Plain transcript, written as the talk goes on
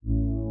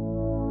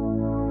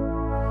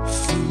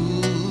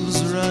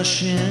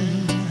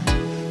rushing.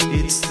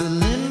 It's the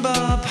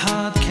Limbaugh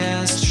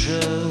Podcast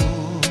Show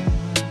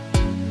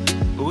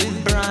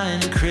with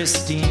Brian,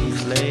 Christine,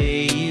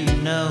 Clay, you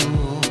know,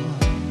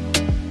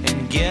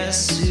 and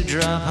guess who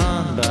drop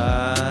on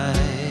by?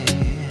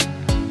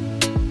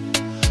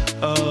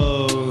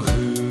 Oh,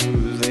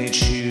 who they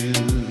choose.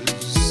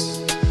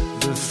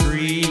 The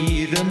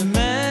freedom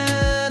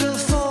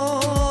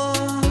metaphor,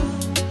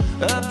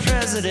 a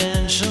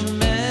presidential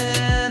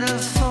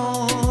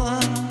metaphor,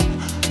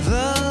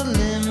 the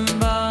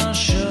Limbaugh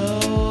Show.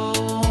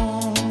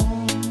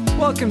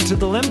 Welcome to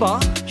the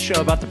Limbaugh Show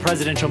about the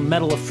Presidential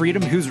Medal of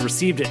Freedom, who's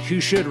received it, who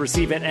should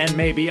receive it, and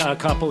maybe a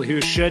couple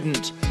who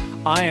shouldn't.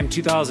 I am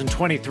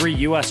 2023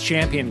 U.S.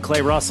 champion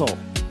Clay Russell.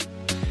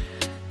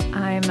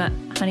 I'm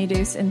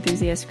Honeydeuce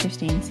enthusiast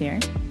Christine Sear.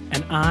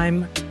 And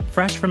I'm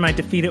fresh from my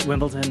defeat at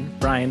Wimbledon,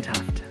 Brian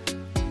Taft.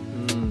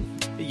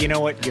 You know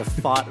what? You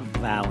fought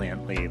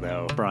valiantly,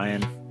 though,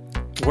 Brian.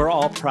 We're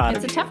all proud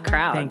of you. It's a tough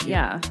crowd. Thank you.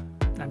 Yeah.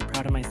 I'm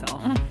proud of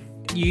myself.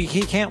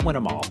 He can't win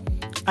them all.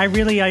 I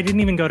didn't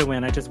even go to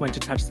win. I just went to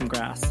touch some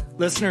grass.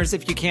 Listeners,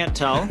 if you can't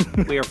tell,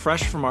 we are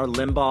fresh from our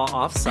Limbaugh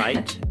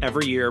offsite.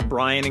 Every year,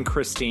 Brian and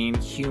Christine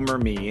humor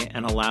me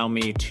and allow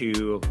me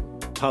to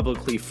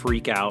publicly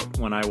freak out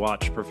when I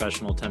watch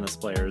professional tennis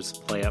players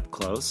play up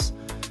close.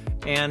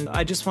 And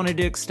I just wanted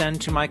to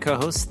extend to my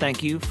co-hosts,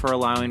 thank you for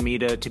allowing me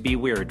to be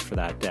weird for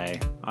that day.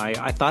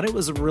 I thought it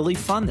was really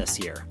fun this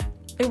year.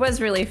 It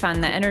was really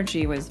fun. The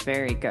energy was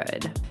very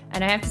good.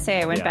 And I have to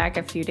say, I went back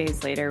a few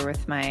days later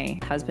with my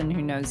husband,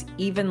 who knows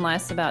even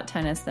less about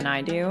tennis than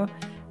I do.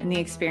 And the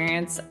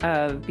experience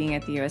of being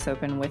at the U.S.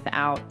 Open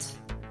without,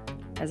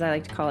 as I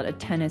like to call it, a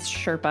tennis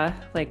Sherpa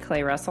like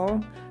Clay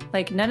Russell.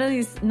 Like, none of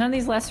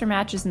these lesser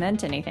matches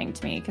meant anything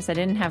to me because I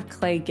didn't have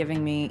Clay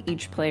giving me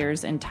each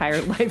player's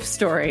entire life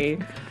story.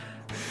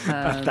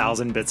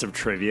 1,000 bits of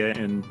trivia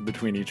in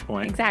between each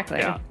point. Exactly.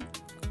 Yeah.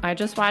 I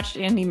just watched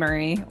Andy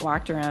Murray,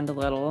 walked around a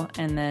little,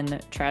 and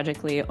then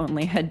tragically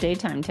only had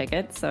daytime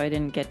tickets, so I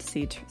didn't get to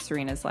see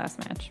Serena's last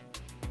match.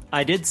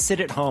 I did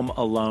sit at home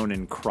alone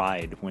and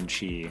cried when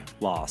she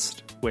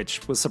lost,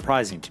 which was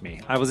surprising to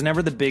me. I was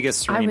never the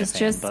biggest Serena fan, I was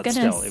just but going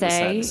still, to it was sad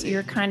say, to see.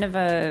 you're kind of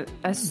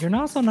You're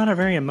also not a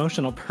very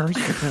emotional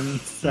person,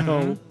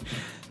 so...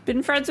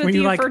 been friends with When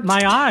you you're like, for...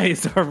 my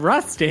eyes are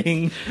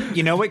rusting.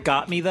 You know what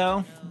got me,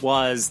 though,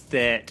 was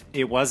that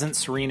it wasn't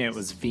Serena, it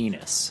was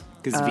Venus.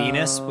 Because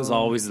Venus was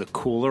always the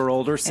cooler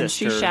older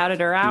sister. And she shouted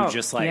her out. Who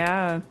just like...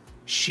 Yeah.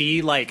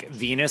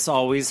 Venus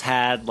always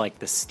had,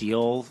 the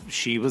steel.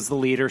 She was the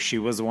leader. She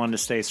was the one to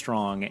stay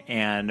strong.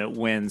 And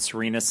when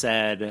Serena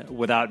said,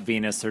 without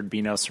Venus, there'd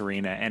be no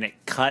Serena, and it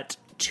cut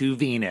to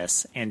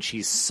Venus, and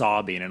she's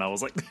sobbing, and I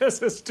was like,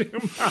 this is too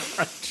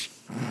much.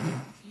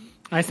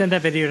 I sent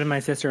that video to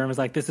my sister and was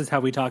like, this is how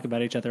we talk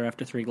about each other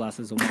after 3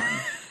 glasses of wine.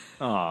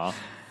 Aw.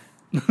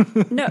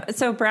 No,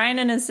 so Brian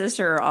and his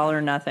sister are all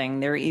or nothing.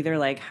 They're either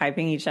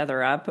hyping each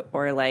other up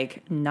or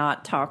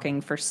not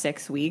talking for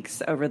 6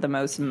 weeks over the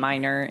most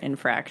minor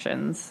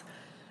infractions.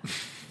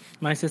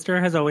 My sister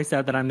has always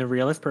said that I'm the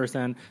realest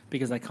person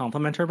because I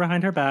compliment her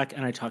behind her back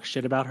and I talk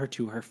shit about her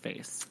to her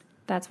face.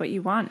 That's what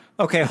you want.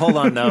 Okay, hold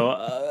on,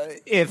 though.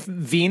 If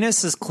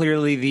Venus is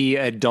clearly the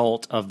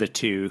adult of the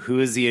two, who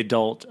is the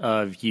adult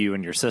of you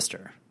and your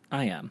sister?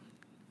 I am.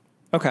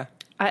 Okay.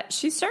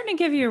 She's starting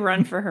to give you a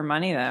run for her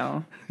money,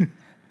 though.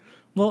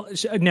 Well,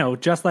 no,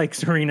 just like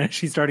Serena,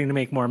 she's starting to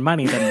make more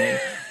money than me.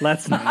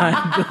 Let's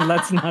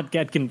not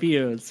get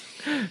confused.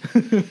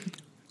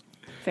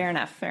 Fair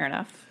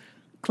enough.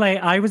 Clay,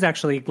 I was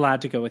actually glad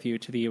to go with you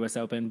to the U.S.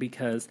 Open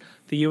because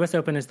the U.S.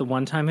 Open is the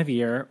one time of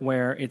year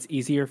where it's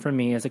easier for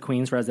me as a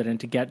Queens resident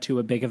to get to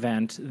a big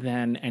event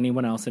than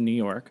anyone else in New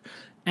York.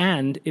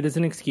 And it is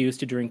an excuse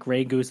to drink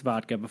Grey Goose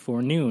vodka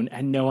before noon,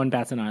 and no one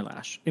bats an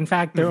eyelash. In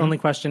fact, their only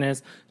question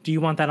is, do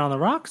you want that on the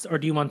rocks or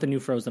do you want the new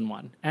frozen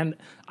one? And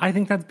I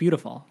think that's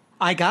beautiful.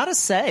 I gotta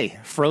say,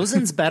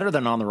 frozen's better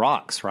than on the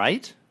rocks,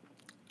 right?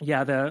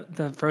 Yeah,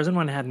 the frozen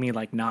one had me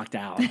knocked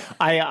out.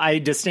 I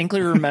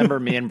distinctly remember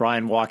me and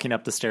Brian walking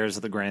up the stairs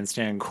of the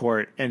grandstand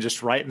court, and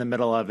just right in the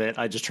middle of it,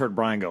 I just heard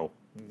Brian go,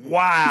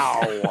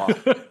 wow.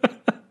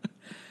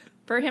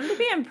 For him to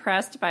be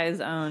impressed by his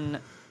own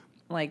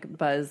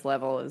buzz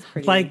level is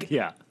pretty...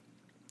 yeah.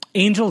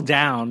 Angel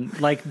down.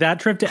 That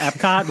trip to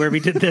Epcot where we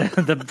did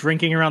the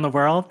drinking around the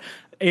world.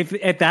 If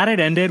that had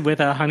ended with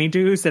a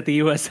Honeydeuce at the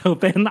U.S.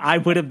 Open, I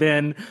would have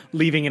been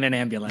leaving in an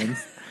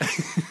ambulance.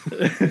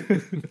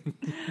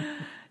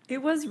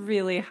 It was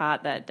really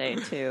hot that day,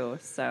 too.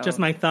 So Just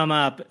my thumb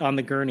up on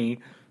the gurney.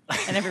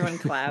 And everyone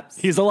claps.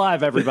 He's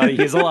alive, everybody.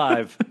 He's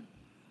alive.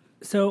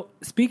 So,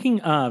 speaking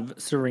of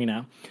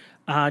Serena,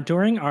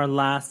 during our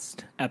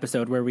last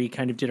episode where we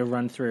kind of did a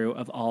run-through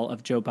of all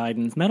of Joe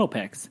Biden's medal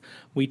picks,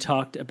 we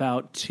talked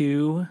about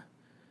 2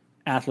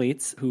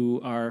 athletes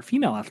who are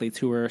female athletes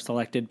who were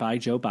selected by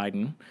Joe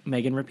Biden,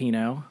 Megan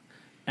Rapinoe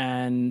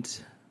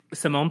and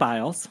Simone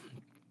Biles.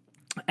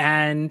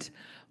 And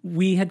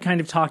we had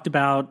kind of talked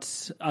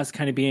about us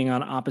kind of being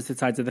on opposite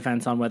sides of the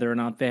fence on whether or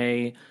not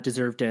they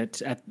deserved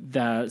it at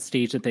the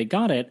stage that they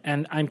got it.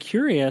 And I'm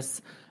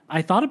curious,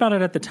 I thought about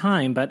it at the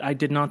time, but I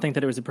did not think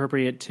that it was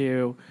appropriate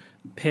to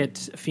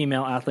pit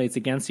female athletes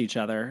against each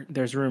other.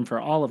 There's room for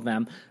all of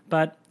them.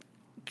 But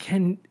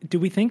do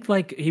we think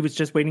like he was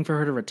just waiting for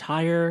her to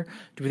retire?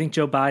 Do we think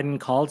Joe Biden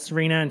called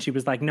Serena and she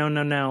was like, no,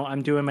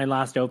 I'm doing my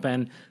last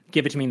Open.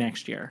 Give it to me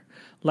next year.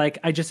 Like,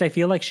 I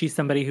feel like she's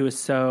somebody who is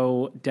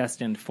so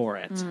destined for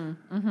it.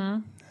 Mm-hmm.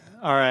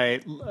 All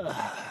right.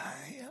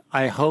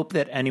 I hope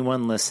that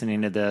anyone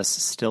listening to this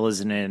still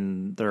isn't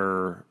in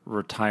their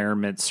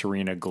retirement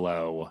Serena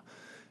glow.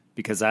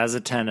 Because as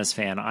a tennis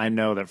fan, I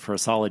know that for a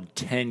solid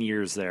 10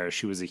 years there,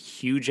 she was a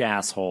huge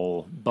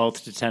asshole,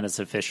 both to tennis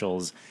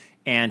officials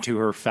and to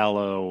her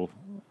fellow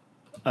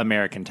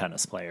American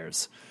tennis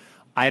players.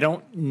 I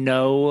don't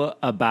know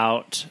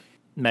about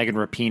Megan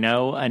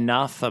Rapinoe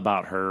enough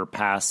about her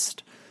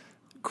past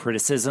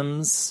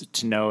criticisms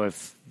to know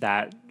if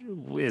that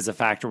is a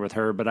factor with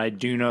her, but I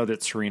do know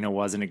that Serena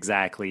wasn't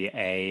exactly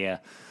a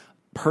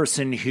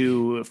person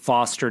who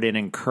fostered and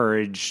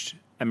encouraged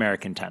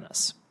American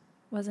tennis.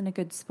 Wasn't a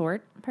good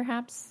sport,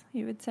 perhaps,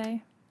 you would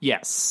say?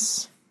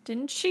 Yes.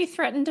 Didn't she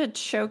threaten to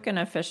choke an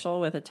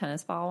official with a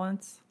tennis ball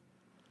once?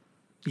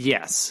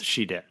 Yes,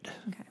 she did.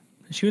 Okay.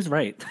 She was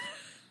right.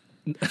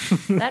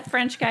 That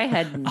French guy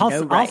had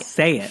no right. I'll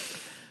say it.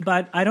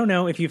 But I don't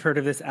know if you've heard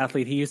of this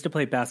athlete. He used to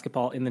play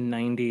basketball in the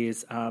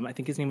 90s. I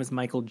think his name was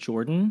Michael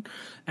Jordan.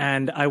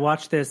 And I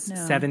watched this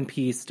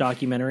 7-piece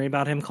documentary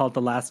about him called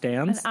The Last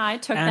Dance. And I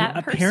took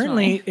that personally.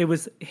 Apparently it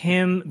was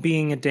him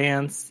being a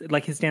dance.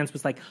 Like his dance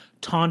was like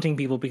taunting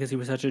people because he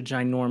was such a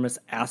ginormous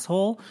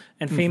asshole.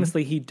 And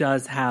famously he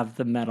does have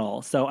the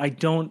medal. So I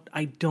don't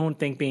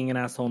think being an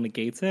asshole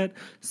negates it.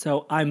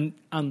 So I'm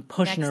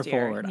pushing Next her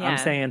year, forward. yeah. I'm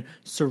saying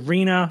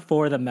Serena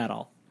for the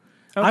medal.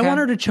 Okay. I want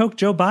her to choke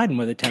Joe Biden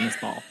with a tennis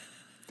ball.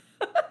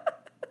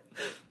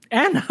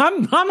 And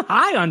I'm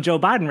high on Joe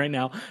Biden right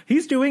now.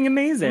 He's doing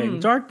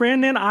amazing. Dark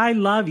Brandon, I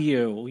love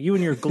you. You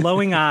and your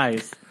glowing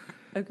eyes.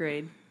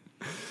 Agreed.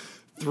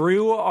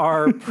 Through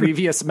our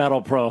previous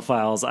medal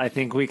profiles, I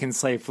think we can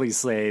safely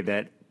say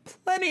that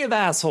plenty of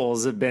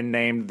assholes have been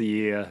named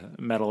the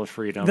Medal of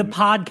Freedom. The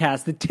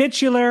podcast, the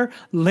titular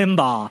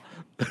Limbaugh.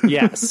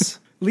 Yes.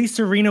 At least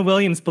Serena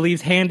Williams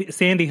believes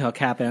Sandy Hook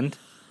happened.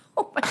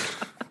 Oh my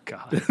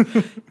God.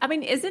 I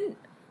mean, isn't,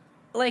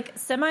 like,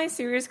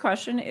 semi-serious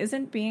question,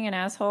 isn't being an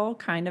asshole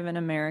kind of an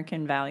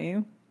American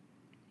value?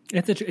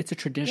 It's a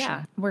tradition.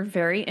 Yeah. We're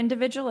very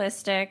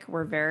individualistic.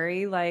 We're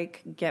very,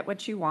 like, get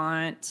what you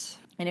want.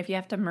 And if you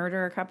have to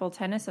murder a couple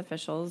tennis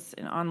officials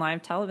on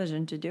live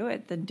television to do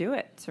it, then do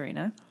it,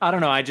 Serena. I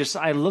don't know.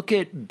 I look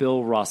at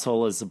Bill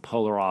Russell as the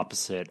polar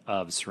opposite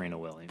of Serena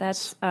Williams.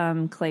 That's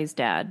Clay's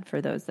dad,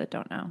 for those that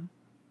don't know.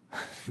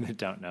 That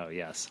don't know,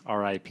 yes.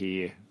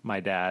 R.I.P. my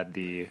dad,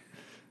 the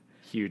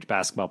huge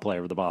basketball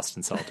player of the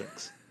Boston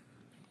Celtics.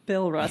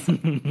 Bill Russell.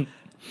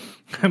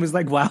 I was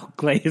like, wow,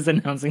 Clay is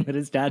announcing that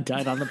his dad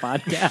died on the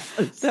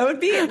podcast. That would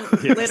be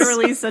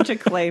literally such a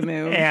Clay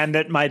move. And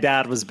that my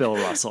dad was Bill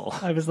Russell.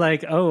 I was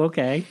like, oh,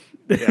 okay.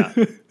 Yeah.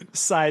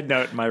 Side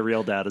note, my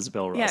real dad is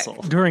Bill Yeah. Russell.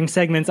 During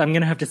segments, I'm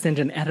going to have to send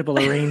an edible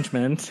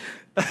arrangement.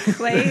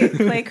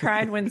 Clay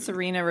cried when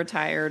Serena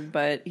retired,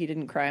 but he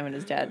didn't cry when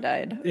his dad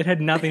died. It had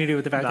nothing to do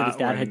with the fact that his Not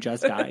dad when- had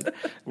just died.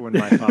 When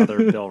my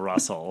father, Bill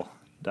Russell,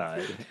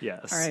 died.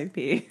 Yes.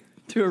 R.I.P.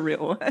 to a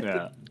real one.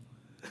 Yeah.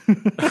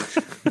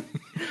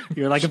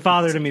 You're like a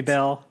father to me,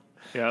 Bill.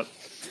 Yep.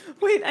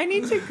 Wait, I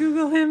need to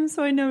Google him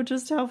so I know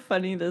just how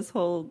funny this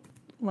whole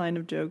line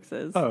of jokes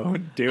is. Oh,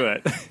 do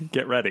it.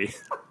 Get ready.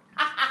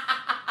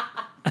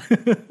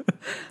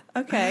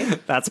 Okay.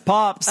 That's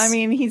Pops. I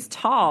mean, he's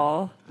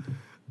tall.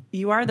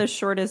 You are the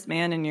shortest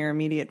man in your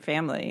immediate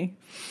family.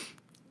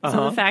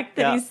 So the fact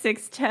that he's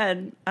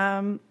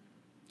 6'10",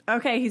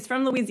 okay, he's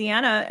from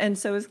Louisiana, and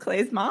so is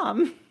Clay's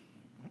mom.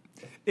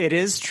 it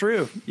is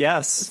true.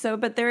 Yes. So,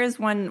 but there is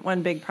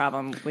one big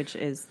problem, which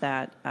is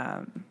that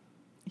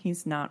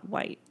he's not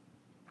white.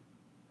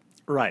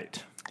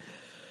 Right.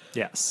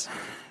 Yes.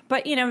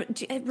 But, you know,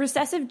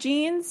 recessive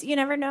genes, you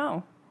never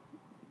know.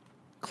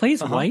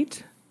 Clay's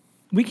white?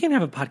 We can't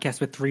have a podcast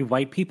with 3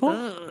 white people.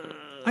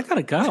 I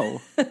gotta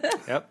go.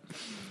 Yep.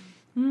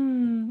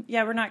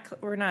 Yeah,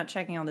 we're not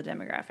checking all the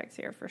demographics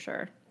here for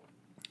sure.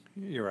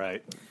 You're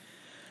right.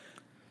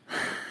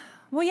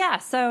 Well, yeah,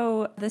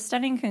 so the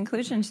stunning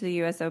conclusion to the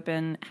U.S.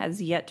 Open has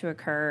yet to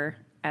occur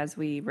as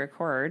we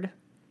record,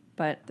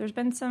 but there's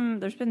been some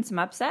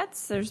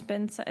upsets. I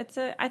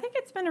think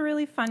it's been a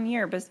really fun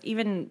year, but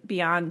even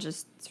beyond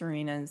just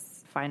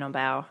Serena's final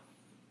bow.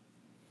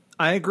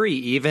 I agree.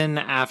 Even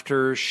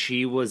after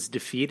she was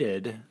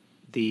defeated,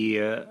 the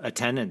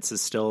attendance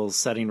is still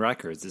setting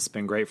records. It's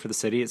been great for the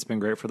city. It's been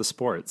great for the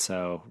sport.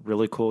 So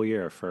really cool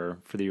year for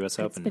the U.S.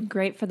 Open. It's been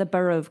great for the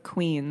borough of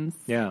Queens.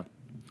 Yeah.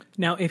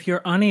 Now, if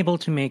you're unable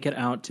to make it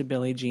out to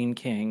Billie Jean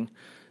King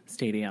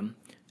Stadium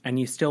and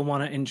you still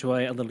want to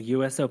enjoy a little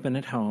U.S. Open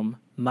at home,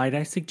 might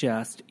I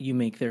suggest you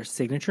make their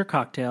signature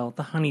cocktail,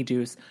 the Honey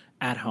Deuce,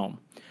 at home.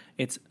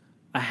 It's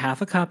a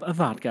half a cup of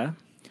vodka,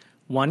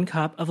 1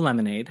 cup of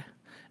lemonade,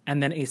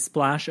 and then a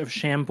splash of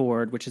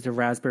Chambord, which is a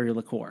raspberry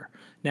liqueur.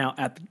 Now,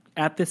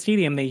 at the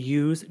stadium, they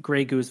use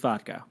Grey Goose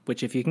vodka,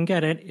 which if you can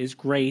get it is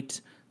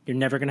great. You're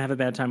never going to have a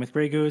bad time with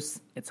Grey Goose.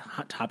 It's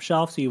top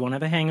shelf, so you won't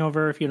have a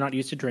hangover if you're not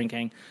used to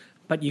drinking.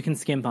 But you can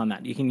skimp on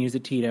that. You can use a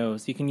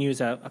Tito's. You can use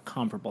a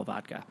comparable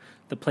vodka.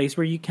 The place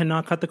where you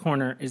cannot cut the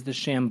corner is the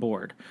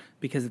Chambord,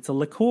 because it's a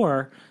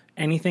liqueur.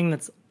 Anything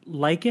that's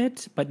like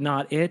it, but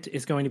not it,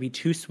 is going to be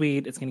too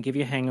sweet. It's going to give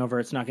you a hangover.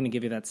 It's not going to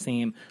give you that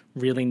same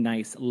really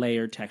nice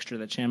layered texture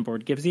that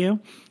Chambord gives you.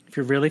 If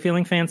you're really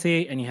feeling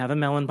fancy and you have a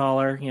melon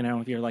baller,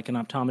 if you're like an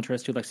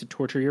optometrist who likes to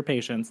torture your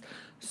patients,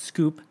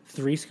 scoop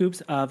 3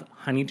 scoops of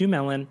honeydew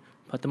melon,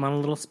 put them on a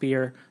little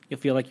spear. You'll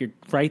feel like you're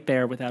right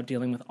there without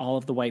dealing with all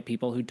of the white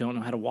people who don't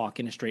know how to walk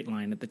in a straight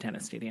line at the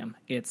tennis stadium.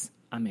 It's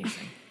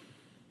amazing.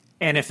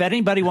 And if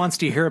anybody wants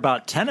to hear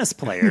about tennis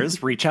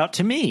players, reach out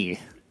to me.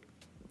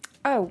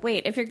 Oh,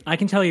 wait, I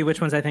can tell you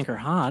which ones I think are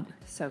hot.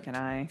 So can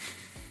I.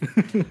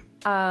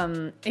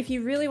 If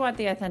you really want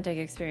the authentic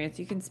experience,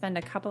 you can spend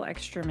a couple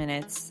extra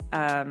minutes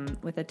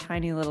with a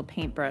tiny little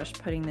paintbrush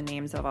putting the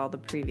names of all the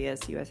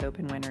previous U.S.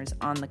 Open winners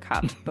on the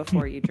cup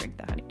before you drink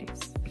the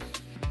honeydews.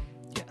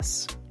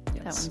 Yes.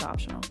 That one's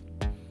optional.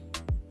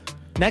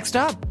 Next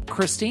up,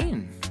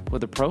 Christine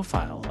with a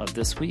profile of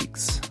this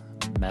week's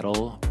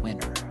medal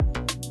winner.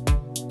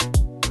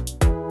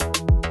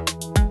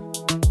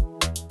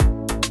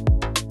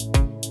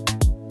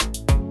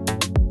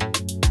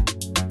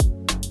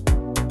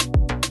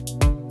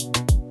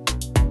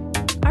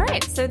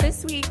 So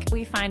this week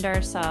we find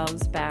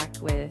ourselves back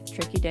with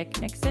Tricky Dick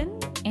Nixon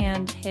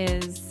and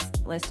his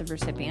list of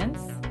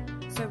recipients.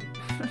 So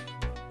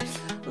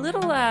a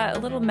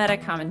little meta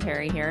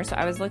commentary here. So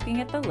I was looking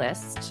at the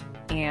list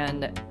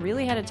and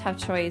really had a tough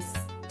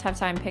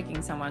time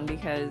picking someone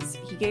because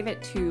he gave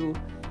it to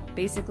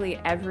basically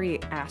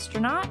every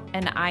astronaut,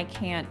 and I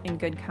can't in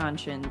good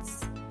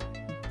conscience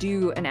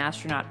do an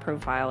astronaut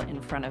profile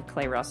in front of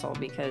Clay Russell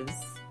because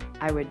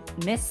I would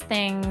miss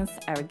things,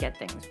 I would get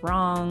things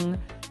wrong.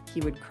 He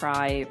would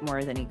cry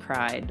more than he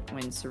cried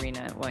when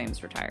Serena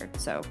Williams retired.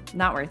 So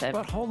not worth it.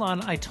 But hold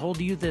on. I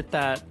told you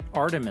that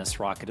Artemis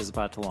rocket is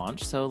about to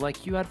launch. So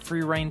you had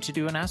free reign to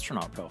do an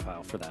astronaut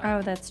profile for that.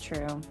 Oh, that's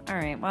true. All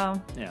right. Well.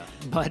 Yeah.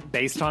 But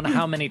based on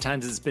how many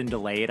times it's been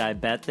delayed, I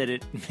bet that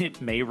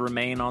it may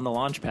remain on the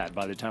launch pad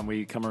by the time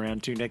we come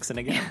around to Nixon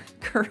again.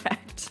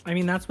 Correct. I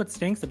mean, that's what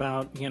stinks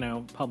about,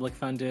 public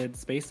funded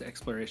space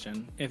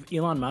exploration. If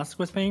Elon Musk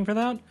was paying for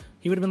that,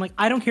 he would have been like,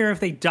 I don't care if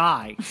they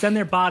die. Send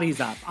their bodies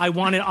up. I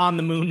want it on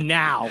the moon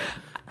now.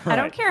 I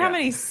don't care how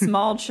many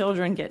small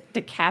children get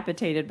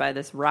decapitated by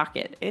this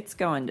rocket. It's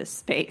going to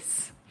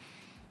space.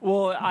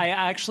 Well, I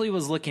actually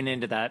was looking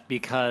into that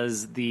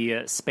because the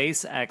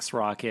SpaceX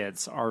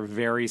rockets are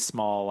very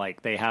small.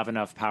 They have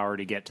enough power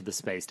to get to the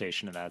space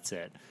station, and that's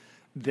it.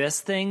 This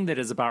thing that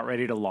is about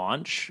ready to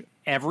launch,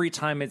 every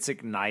time it's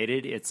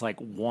ignited, it's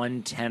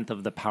 1/10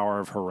 of the power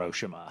of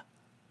Hiroshima.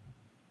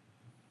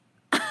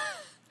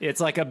 It's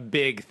a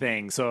big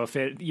thing. So if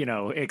it,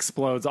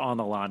 explodes on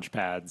the launch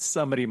pad,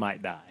 somebody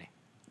might die.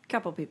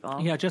 Couple people.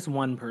 Yeah, just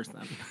one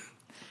person.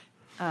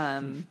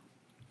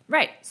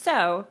 Right.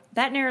 So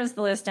that narrows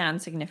the list down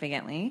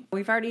significantly.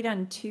 We've already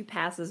done 2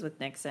 passes with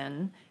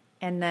Nixon.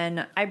 And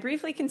then I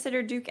briefly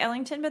considered Duke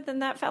Ellington, but then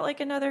that felt like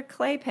another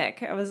Clay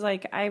pick. I was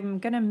like, I'm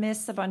going to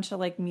miss a bunch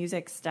of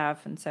music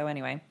stuff. And so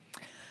anyway.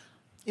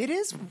 It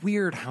is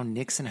weird how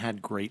Nixon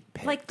had great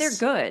picks. They're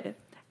good.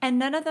 And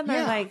none of them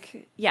are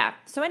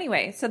So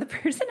anyway, so the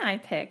person I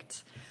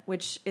picked,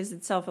 which is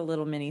itself a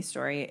little mini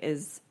story,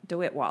 is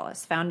DeWitt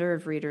Wallace, founder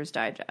of Reader's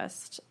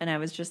Digest. And I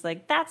was just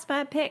like, that's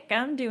my pick.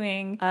 I'm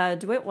doing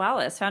DeWitt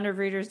Wallace, founder of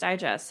Reader's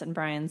Digest. And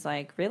Brian's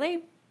like,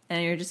 really?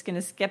 And you're just going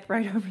to skip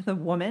right over the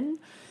woman?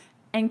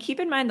 And keep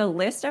in mind, the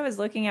list I was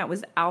looking at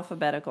was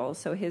alphabetical.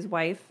 So his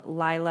wife,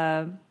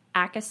 Lila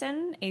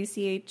Acheson,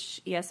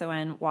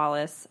 Acheson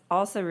Wallace,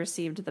 also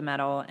received the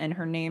medal. And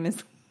her name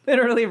is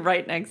literally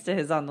right next to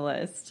his on the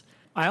list.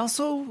 I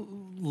also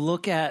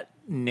look at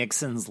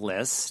Nixon's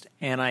list,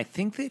 and I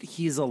think that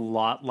he's a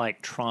lot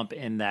like Trump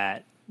in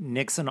that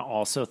Nixon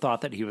also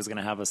thought that he was going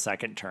to have a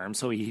second term,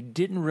 so he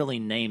didn't really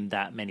name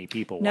that many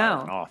people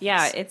while in office.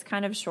 Yeah, it's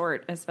kind of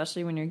short,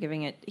 especially when you're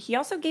giving it. He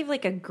also gave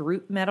a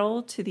group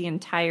medal to the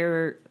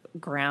entire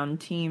ground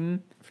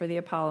team for the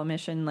Apollo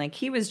mission.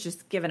 He was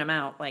just giving them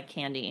out like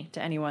candy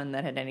to anyone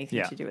that had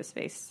anything to do with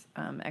space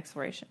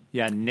exploration.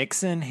 Yeah,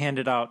 Nixon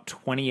handed out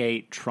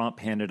 28, Trump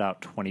handed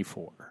out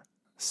 24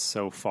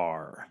 so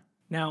far.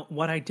 Now,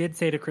 what I did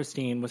say to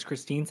Christine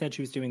said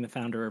she was doing the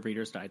founder of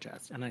Reader's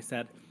Digest. And I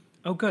said,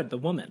 oh, good, the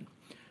woman.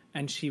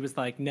 And she was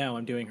like, no,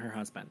 I'm doing her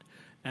husband.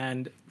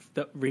 And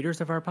the readers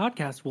of our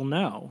podcast will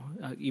know,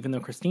 even though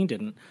Christine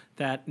didn't,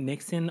 that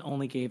Nixon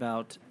only gave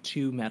out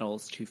 2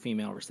 medals to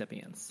female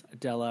recipients.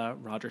 Adela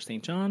Roger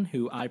St. John,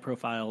 who I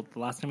profiled the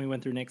last time we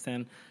went through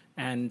Nixon,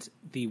 and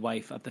the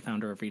wife of the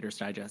founder of Reader's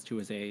Digest, who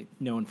is a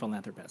known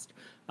philanthropist.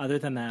 Other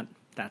than that,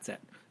 that's it.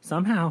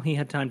 Somehow he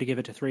had time to give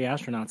it to 3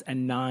 astronauts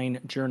and 9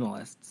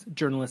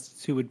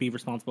 journalists who would be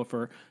responsible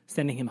for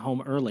sending him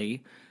home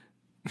early.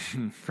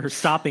 for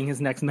stopping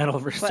his next medal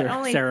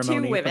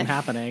ceremony from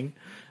happening.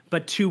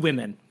 But 2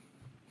 women.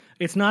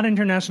 It's not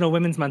International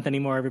Women's Month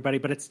anymore, everybody,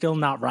 but it's still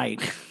not right.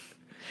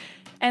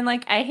 And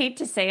like, I hate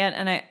to say it,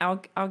 and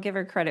I'll give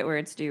her credit where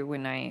it's due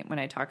when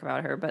I talk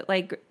about her, but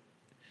like,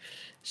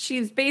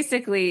 she's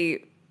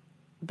basically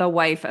the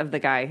wife of the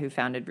guy who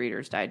founded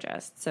Reader's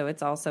Digest. So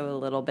it's also a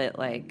little bit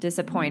like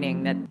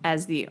disappointing that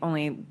as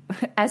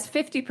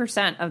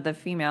 50% of the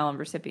female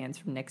recipients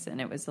from Nixon,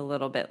 it was a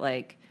little bit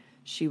like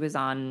she was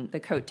on the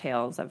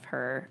coattails of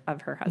her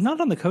husband. Not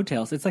on the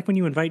coattails. It's like when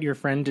you invite your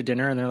friend to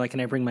dinner and they're like,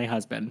 "Can I bring my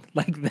husband?"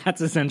 Like,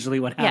 that's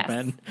essentially what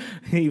happened.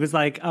 Yes. He was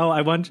like, "Oh,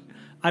 I want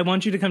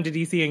you to come to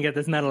DC and get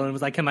this medal." And it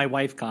was like, "Can my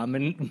wife come?"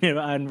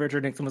 And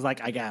Richard Nixon was like,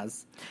 "I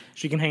guess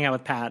she can hang out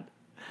with Pat."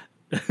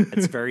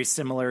 It's very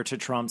similar to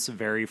Trump's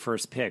very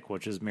first pick,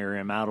 which is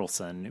Miriam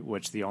Adelson,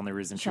 which the only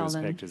reason she was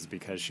picked is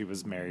because she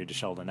was married to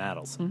Sheldon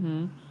Adelson.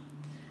 Mm-hmm.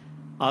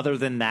 Other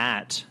than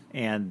that,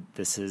 and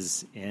this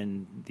is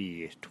in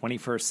the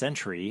 21st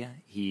century,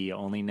 he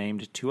only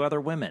named 2 other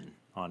women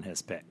on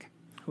his pick.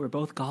 Who are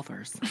both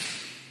golfers.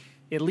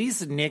 At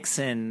least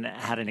Nixon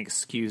had an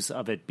excuse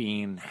of it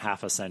being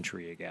half a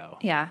century ago.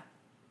 Yeah.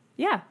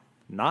 Yeah.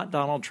 Not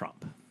Donald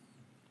Trump.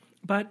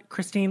 But,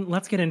 Christine,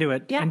 let's get into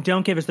it. Yeah. And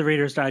don't give us the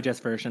Reader's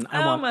Digest version.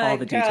 I want all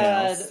the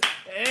details.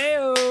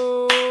 Ew.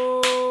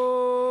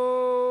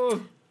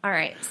 All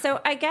right. So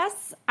I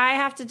guess I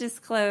have to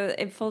disclose,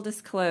 in full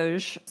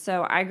disclosure.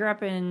 So I grew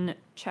up in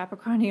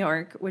Chappaqua, New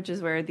York, which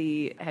is where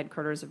the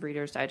headquarters of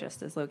Reader's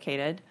Digest is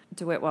located.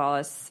 DeWitt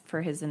Wallace,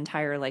 for his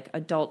entire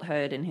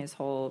adulthood and his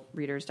whole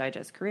Reader's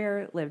Digest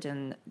career, lived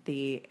in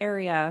the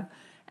area.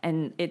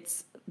 And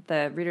it's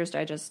the Reader's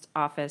Digest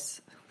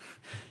office.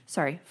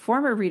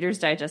 Former Reader's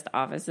Digest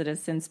office that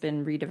has since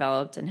been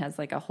redeveloped and has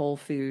a Whole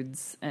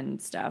Foods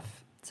and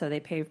stuff. So they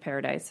paved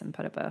Paradise and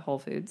put up a Whole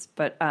Foods.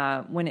 But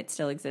when it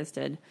still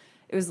existed,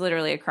 it was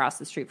literally across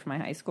the street from my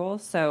high school.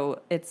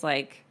 So it's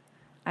like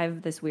I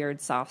have this weird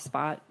soft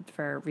spot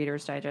for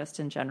Reader's Digest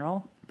in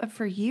general. But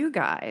for you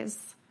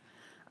guys,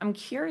 I'm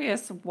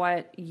curious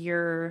what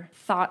your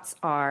thoughts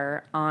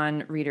are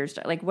on Reader's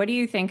Digest. What do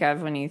you think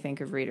of when you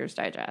think of Reader's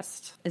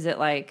Digest? Is it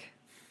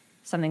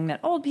something that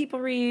old people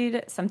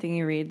read, something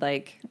you read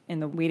in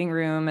the waiting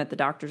room at the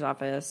doctor's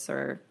office,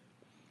 or...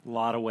 A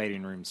lot of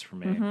waiting rooms for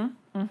me.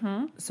 Mm-hmm.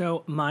 Mm-hmm.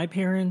 So my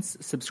parents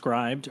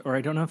subscribed, or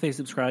I don't know if they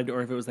subscribed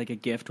or if it was a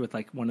gift with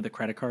one of the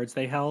credit cards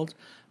they held,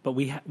 but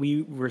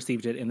we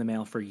received it in the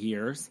mail for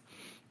years.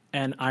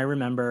 And I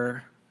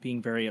remember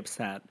being very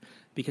upset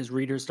because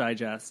Reader's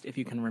Digest, if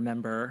you can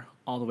remember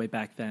all the way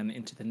back then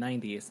into the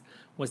 90s,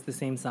 was the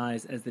same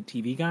size as the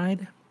TV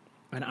Guide.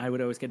 And I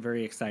would always get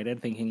very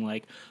excited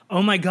thinking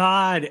oh my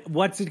God,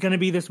 what's it going to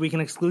be this week? An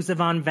exclusive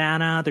on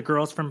Vanna, the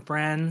girls from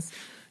Friends.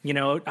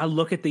 I'll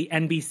look at the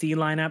NBC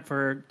lineup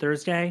for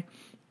Thursday.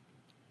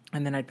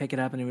 And then I'd pick it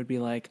up and it would be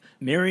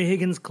Mary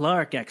Higgins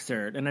Clark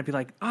excerpt. And I'd be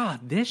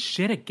this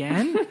shit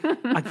again?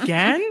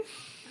 Again?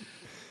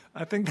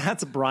 I think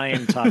that's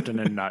Brian Tuft in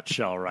a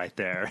nutshell right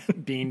there.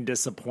 Being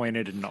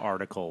disappointed in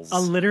articles. A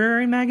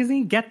literary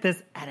magazine? Get this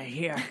out of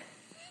here.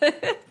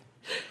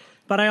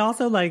 But I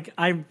also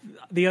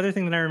the other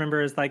thing that I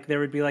remember is there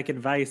would be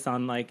advice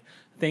on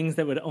things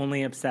that would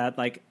only upset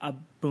a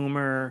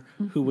boomer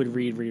who would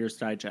read Reader's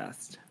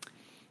Digest.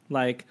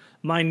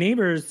 My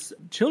neighbor's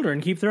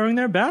children keep throwing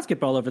their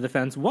basketball over the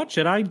fence. What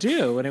should I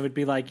do? And it would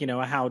be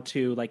a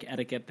how-to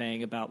etiquette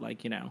thing about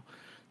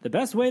the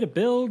best way to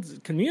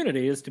build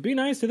community is to be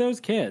nice to those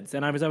kids.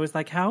 And I was always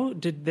how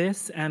did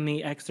this and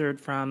the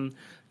excerpt from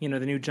the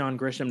new John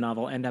Grisham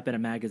novel end up in a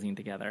magazine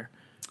together?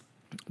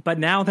 But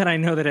now that I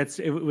know that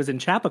it was in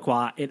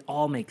Chappaqua, it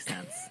all makes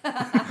sense.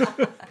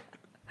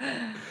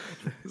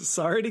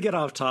 Sorry to get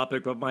off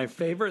topic, but my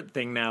favorite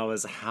thing now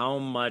is how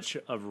much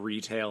of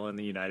retail in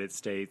the United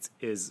States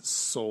is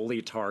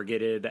solely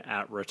targeted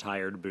at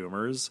retired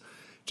boomers.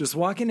 Just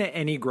walk into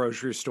any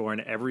grocery store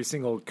and every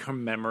single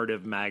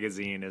commemorative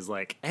magazine is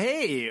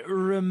hey,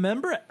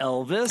 remember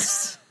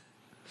Elvis?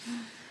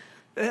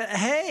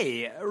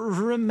 Hey,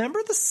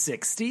 remember the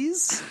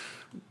 60s?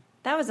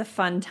 That was a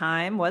fun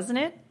time, wasn't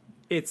it?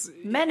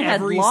 Men had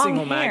every long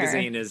single hair.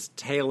 magazine is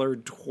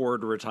tailored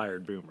toward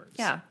retired boomers.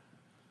 Yeah.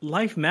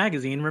 Life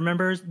magazine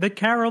remembers the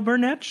Carol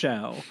Burnett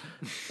show.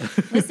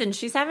 Listen,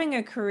 she's having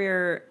a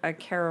career, a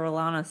Carol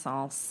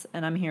Renaissance,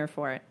 and I'm here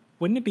for it.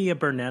 Wouldn't it be a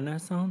Burnett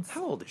Renaissance?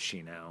 How old is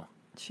she now?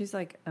 She's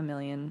a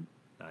million.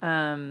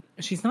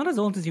 She's not as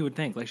old as you would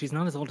think. She's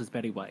not as old as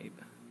Betty White.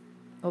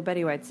 Well,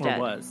 Betty White's or dead.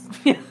 Was.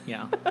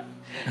 Yeah.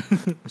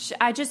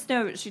 I just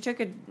know she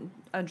took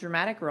a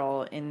dramatic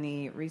role in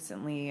the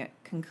recently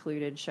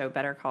concluded show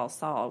Better Call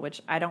Saul,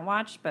 which I don't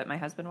watch, but my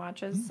husband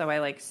watches. So I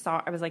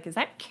I was is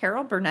that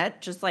Carol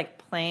Burnett just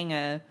playing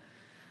an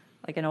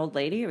old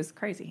lady? It was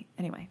crazy.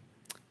 Anyway.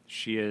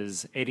 She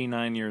is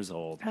 89 years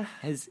old.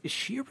 Is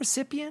she a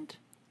recipient?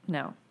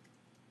 No.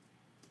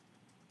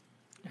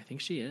 I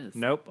think she is.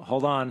 Nope.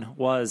 Hold on.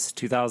 Was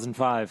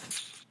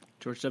 2005.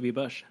 George W.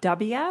 Bush.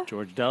 W?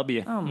 George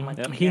W. Oh, my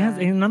God. He has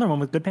another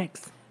one with good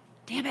picks.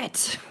 Damn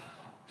it.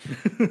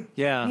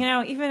 Yeah. You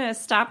know, even a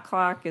stop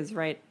clock is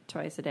right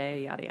twice a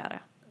day, yada,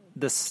 yada.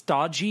 The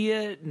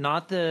stodgy,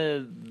 not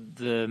the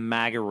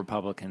MAGA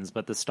Republicans,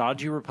 but the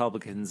stodgy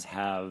Republicans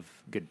have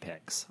good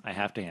picks. I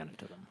have to hand it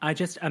to them. I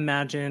just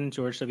imagine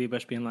George W.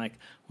 Bush being like,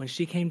 when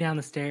she came down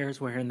the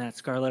stairs wearing that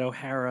Scarlett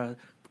O'Hara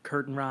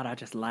curtain rod, I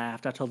just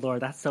laughed. I told Laura,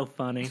 that's so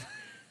funny.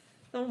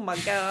 Oh, my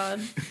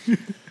God.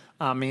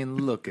 I mean,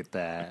 look at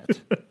that.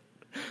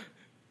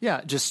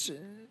 Yeah, just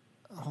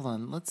hold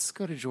on. Let's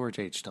go to George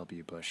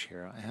H.W. Bush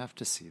here. I have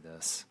to see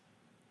this.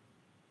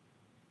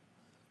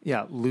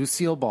 Yeah,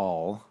 Lucille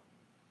Ball,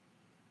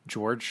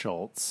 George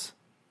Shultz,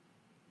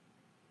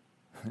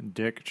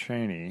 Dick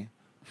Cheney.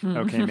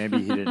 Okay, maybe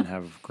he didn't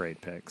have great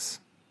picks.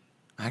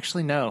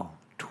 Actually, no.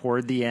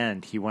 Toward the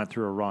end, he went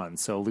through a run.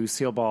 So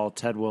Lucille Ball,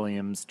 Ted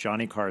Williams,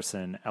 Johnny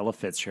Carson, Ella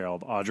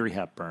Fitzgerald, Audrey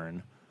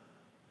Hepburn.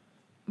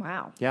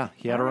 Wow. Yeah,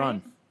 he had a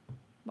run.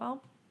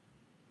 Well,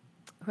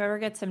 whoever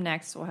gets him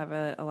next will have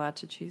a lot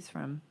to choose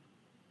from.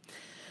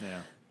 Yeah.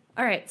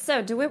 All right,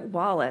 so DeWitt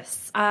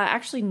Wallace,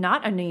 actually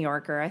not a New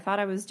Yorker. I thought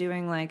I was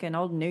doing like an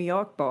old New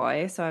York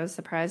boy, so I was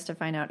surprised to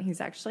find out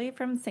he's actually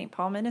from St.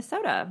 Paul,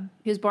 Minnesota.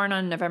 He was born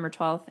on November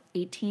 12th,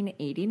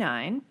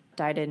 1889,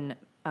 died in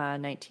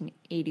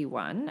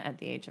 1981 at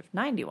the age of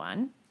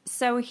 91.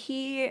 So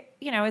he,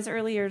 you know, his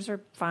early years were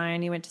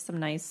fine. He went to some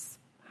nice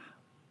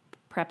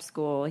prep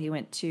school. He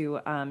went to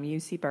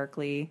UC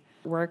Berkeley,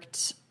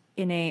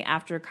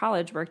 after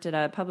college, worked at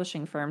a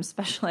publishing firm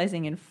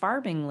specializing in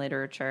farming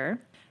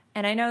literature.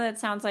 And I know that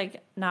sounds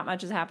like not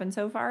much has happened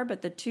so far,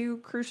 but the two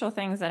crucial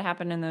things that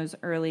happened in those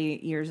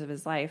early years of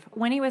his life,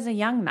 when he was a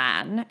young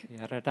man,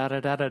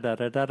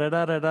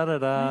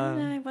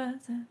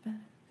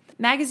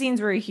 magazines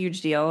were a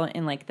huge deal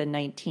in like the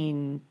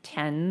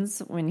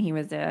 1910s when he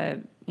was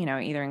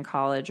either in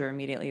college or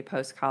immediately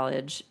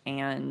post-college.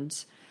 And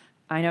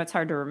I know it's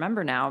hard to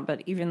remember now,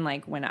 but even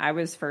like when I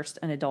was first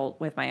an adult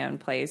with my own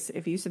place,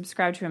 if you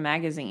subscribe to a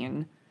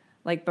magazine,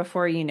 like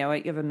before you know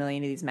it, you have a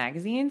million of these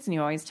magazines and you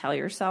always tell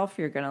yourself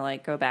you're going to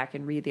like go back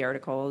and read the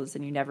articles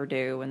and you never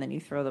do. And then you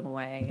throw them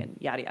away and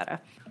yada,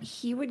 yada.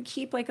 He would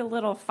keep like a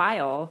little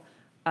file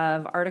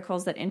of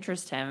articles that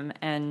interest him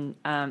and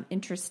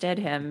interested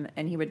him.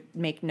 And he would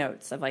make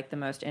notes of like the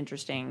most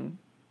interesting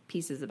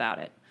pieces about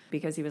it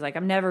because he was like,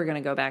 I'm never going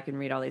to go back and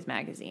read all these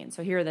magazines.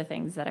 So here are the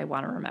things that I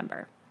want to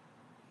remember.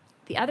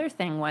 The other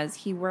thing was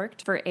he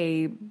worked for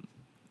a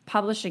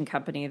publishing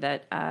company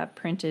that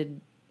printed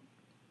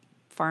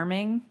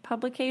farming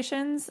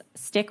publications.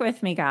 Stick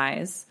with me,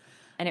 guys.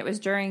 And it was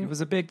during... It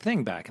was a big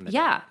thing back in the day.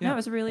 Yeah, no, it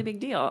was a really big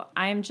deal.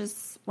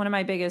 One of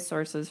my biggest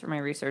sources for my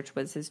research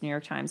was his New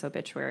York Times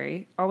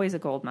obituary, always a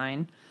gold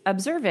mine.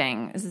 This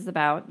is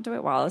about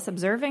DeWitt Wallace,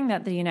 observing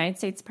that the United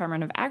States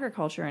Department of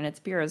Agriculture and its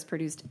bureaus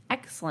produced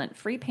excellent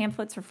free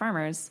pamphlets for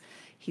farmers.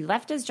 He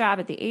left his job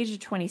at the age of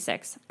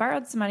 26,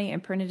 borrowed some money,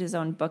 and printed his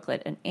own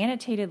booklet, an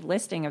annotated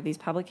listing of these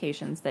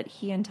publications that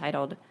he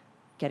entitled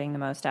Getting the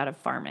Most Out of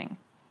Farming.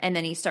 And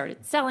then he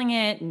started selling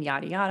it and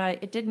yada, yada.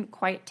 It didn't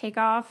quite take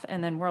off.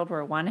 And then World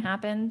War I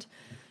happened.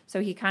 So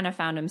he kind of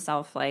found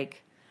himself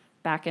like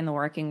back in the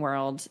working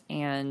world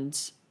and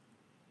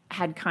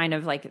had kind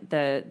of like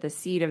the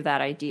seed of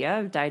that idea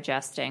of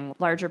digesting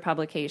larger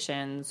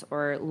publications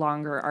or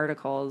longer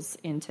articles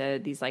into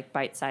these like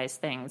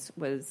bite-sized things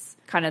was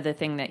kind of the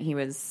thing that he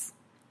was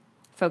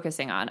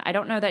focusing on. I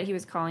don't know that he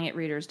was calling it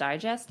Reader's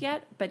Digest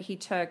yet, but he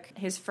took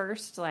his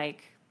first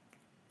like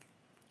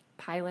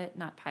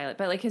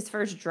his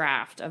first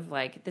draft of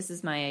like, this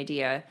is my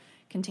idea,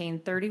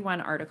 contained 31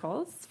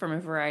 articles from a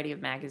variety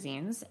of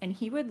magazines. And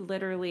he would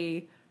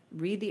literally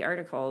read the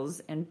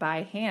articles and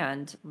by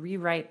hand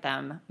rewrite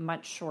them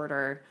much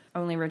shorter,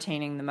 only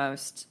retaining the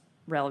most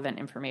relevant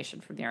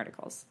information from the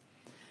articles.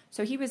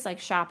 So he was like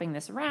shopping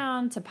this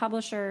around to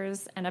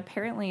publishers. And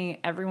apparently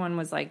everyone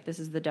was like, this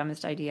is the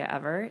dumbest idea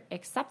ever,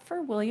 except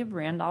for William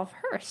Randolph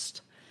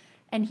Hearst.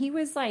 And he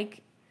was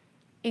like,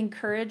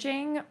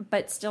 encouraging,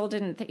 but still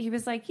didn't he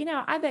was like,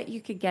 I bet you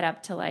could get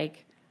up to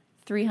like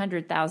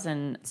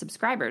 300,000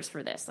 subscribers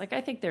for this. Like, I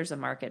think there's a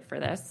market for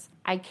this.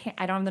 I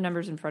don't have the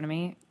numbers in front of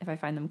me. If I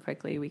find them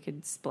quickly, we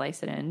could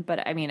splice it in.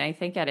 But I mean, I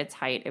think at its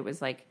height, it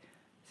was like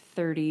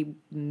 30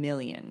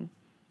 million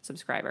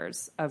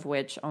subscribers, of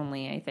which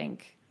only, I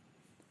think,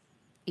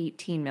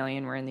 18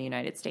 million were in the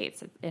United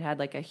States. It had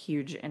like a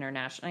huge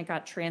international, it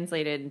got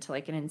translated into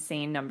like an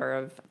insane number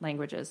of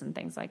languages and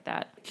things like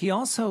that. He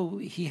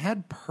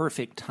had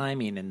perfect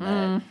timing in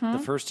that the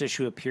first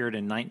issue appeared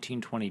in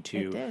 1922.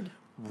 It did.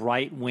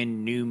 Right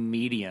when new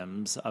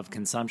mediums of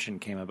consumption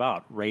came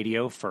about.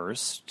 Radio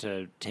first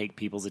to take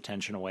people's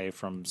attention away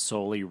from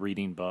solely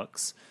reading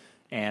books,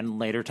 and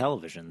later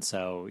television.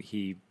 So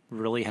he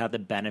really had the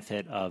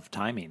benefit of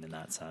timing in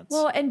that sense.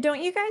 Well, and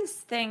don't you guys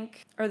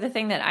think, or the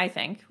thing that I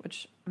think,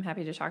 which I'm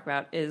happy to talk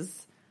about,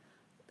 is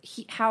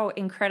how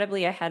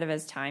incredibly ahead of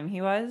his time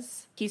he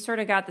was. He sort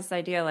of got this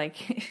idea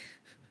like,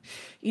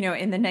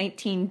 in the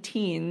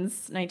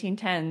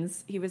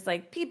 1910s, he was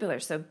like, people are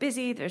so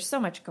busy. There's so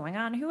much going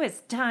on. Who has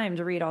time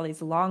to read all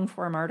these long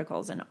form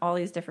articles in all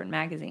these different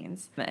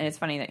magazines? And it's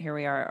funny that here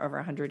we are over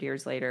 100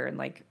 years later, and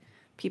like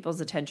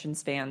people's attention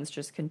spans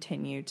just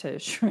continue to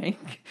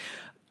shrink.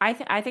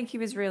 I think he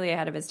was really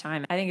ahead of his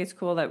time. I think it's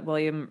cool that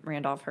William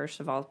Randolph Hearst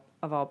of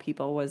all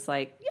people was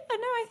like, yeah, no,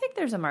 I think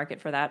there's a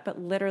market for that.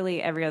 But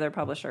literally every other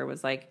publisher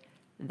was like,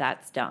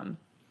 that's dumb.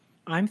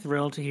 I'm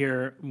thrilled to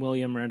hear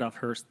William Randolph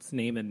Hearst's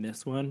name in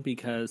this one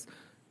because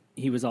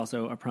he was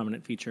also a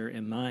prominent feature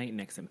in my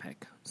Nixon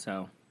pick.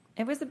 So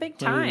it was a big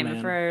time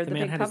for the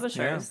big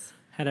publishers.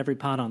 Had every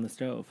pot on the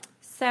stove.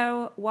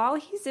 So while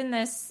he's in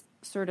this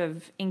sort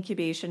of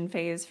incubation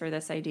phase for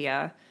this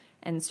idea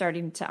and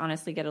starting to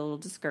honestly get a little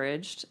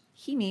discouraged,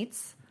 he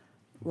meets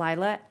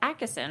Lila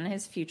Atkinson,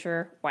 his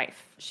future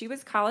wife. She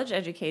was college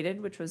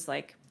educated, which was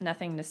like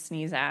nothing to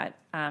sneeze at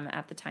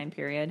the time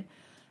period.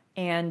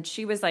 And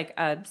she was like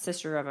a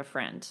sister of a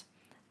friend.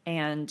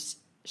 And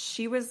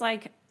she was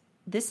like,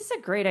 this is a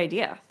great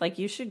idea. Like,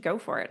 you should go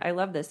for it. I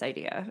love this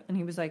idea. And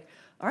he was like,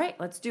 all right,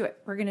 let's do it.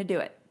 We're going to do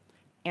it.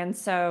 And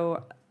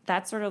so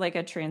that's sort of like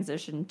a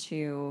transition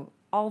to,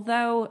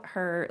 although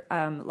her,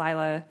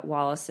 Lila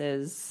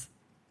Wallace's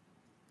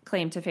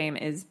claim to fame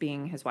is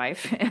being his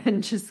wife,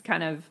 and just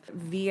kind of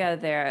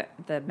via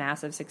the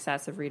massive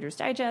success of Reader's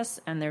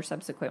Digest and their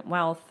subsequent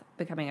wealth,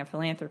 becoming a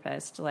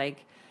philanthropist,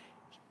 like,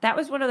 that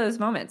was one of those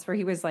moments where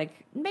he was like,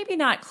 maybe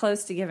not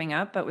close to giving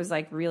up, but was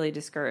like really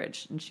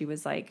discouraged. And she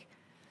was like,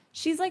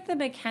 she's like the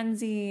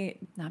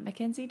not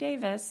Mackenzie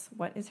Davis.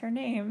 What is her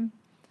name?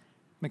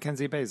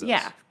 Mackenzie Bezos.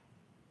 Yeah.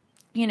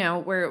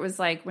 Where it was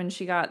like when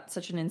she got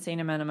such an insane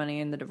amount of money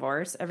in the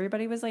divorce,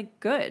 everybody was like,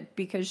 good,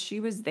 because she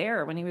was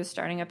there when he was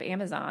starting up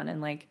Amazon and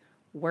like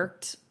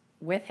worked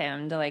with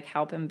him to like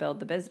help him build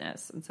the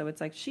business. And so it's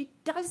like, she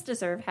does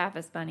deserve half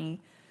his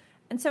money.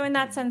 And so in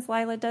that sense,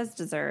 Lila does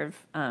deserve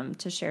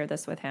to share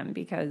this with him,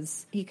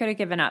 because he could have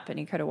given up and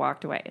he could have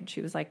walked away. And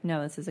she was like,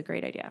 no, this is a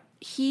great idea.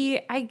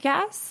 I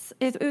guess,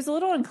 it was a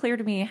little unclear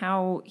to me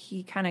how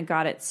he kind of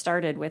got it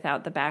started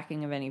without the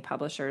backing of any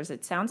publishers.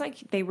 It sounds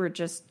like they were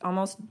just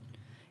almost,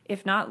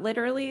 if not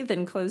literally,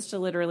 then close to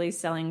literally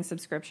selling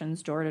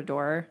subscriptions door to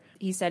door.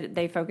 He said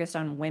they focused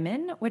on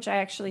women, which I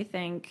actually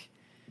think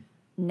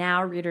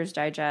now Reader's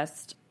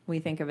Digest, we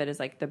think of it as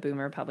like the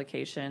boomer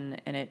publication,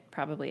 and it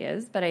probably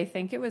is. But I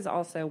think it was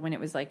also, when it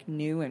was like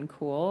new and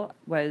cool,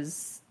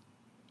 was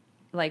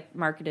like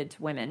marketed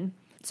to women.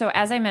 So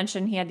as I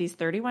mentioned, he had these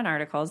 31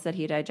 articles that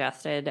he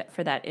digested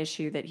for that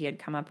issue that he had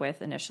come up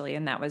with initially.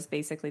 And that was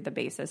basically the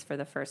basis for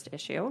the first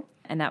issue.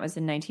 And that was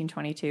in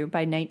 1922.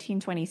 By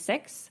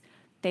 1926,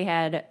 they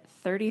had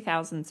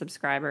 30,000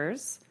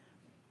 subscribers.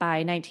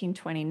 By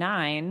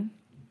 1929,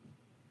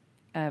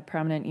 a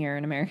prominent year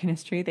in American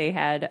history, they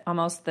had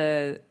almost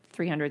the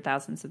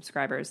 300,000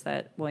 subscribers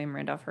that William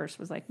Randolph Hearst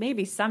was like,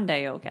 maybe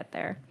someday you'll get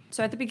there.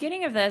 So at the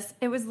beginning of this,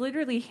 it was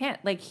literally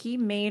he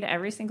made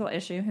every single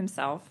issue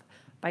himself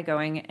by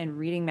going and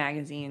reading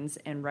magazines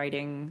and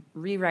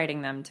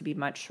rewriting them to be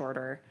much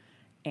shorter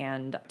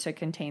and to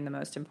contain the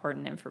most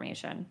important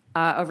information.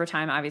 Over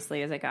time,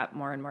 obviously, as it got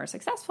more and more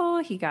successful,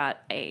 he got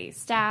a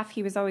staff.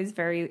 He was always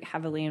very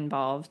heavily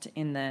involved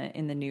in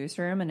the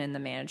newsroom and in the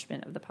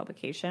management of the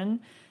publication.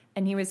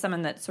 And he was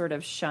someone that sort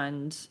of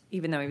shunned,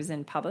 even though he was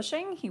in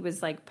publishing, he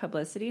was like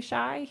publicity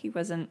shy. He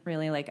wasn't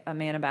really like a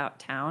man about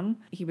town.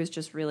 He was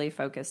just really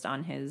focused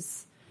on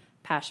his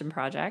passion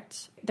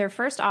project. Their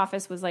first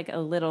office was like a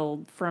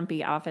little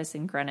frumpy office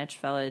in Greenwich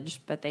Village,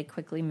 but they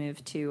quickly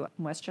moved to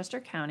Westchester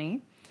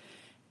County.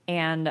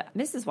 And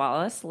Mrs.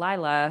 Wallace,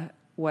 Lila,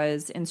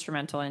 was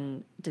instrumental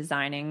in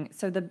designing.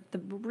 So the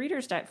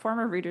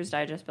former Reader's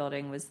Digest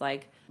building was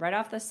like right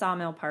off the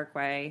Sawmill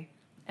Parkway,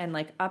 and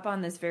like up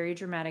on this very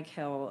dramatic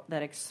hill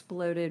that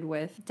exploded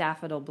with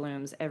daffodil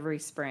blooms every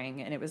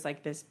spring. And it was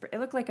like this, it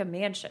looked like a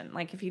mansion.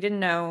 Like if you didn't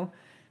know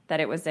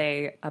that it was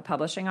a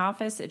publishing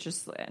office, it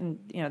just, and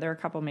there are a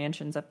couple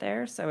mansions up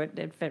there, so it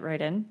did fit right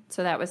in.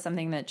 So that was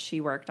something that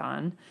she worked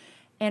on.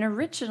 And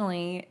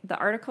originally the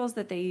articles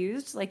that they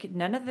used, like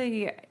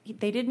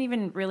they didn't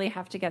even really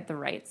have to get the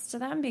rights to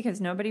them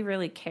because nobody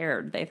really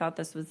cared. They thought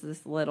this was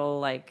this little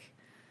like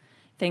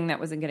thing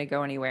that wasn't going to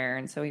go anywhere.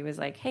 And so he was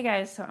like, hey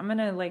guys, so I'm going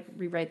to like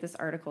rewrite this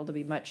article to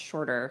be much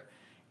shorter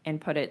and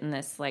put it in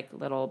this like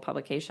little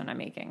publication I'm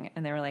making.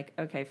 And they were like,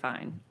 okay,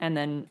 fine. And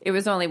then it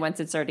was only once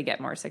it started to get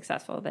more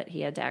successful that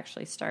he had to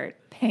actually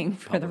start paying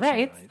for the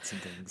rights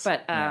and things.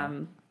 But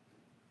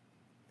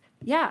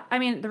yeah, I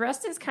mean, the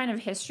rest is kind of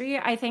history.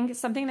 I think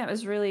something that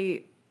was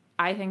really,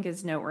 I think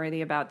is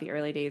noteworthy about the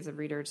early days of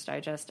Reader's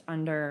Digest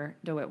under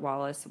DeWitt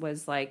Wallace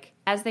was like,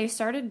 as they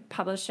started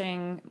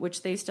publishing,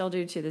 which they still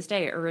do to this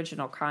day,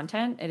 original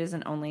content, it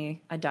isn't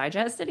only a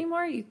digest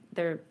anymore.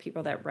 There are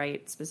people that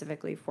write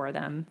specifically for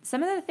them.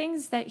 Some of the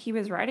things that he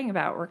was writing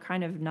about were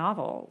kind of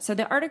novel. So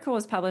the article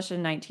was published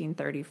in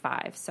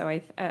 1935. So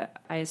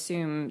I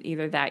assume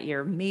either that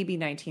year, maybe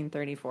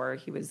 1934,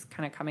 he was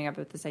kind of coming up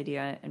with this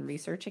idea and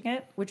researching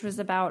it, which was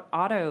about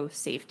auto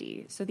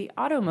safety. So the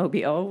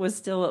automobile was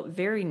still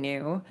very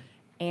new.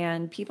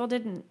 and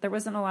there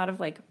wasn't a lot of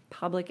like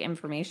public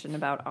information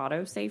about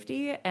auto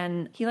safety.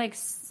 And he like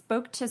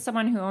spoke to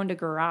someone who owned a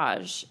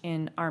garage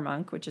in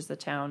Armonk, which is the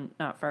town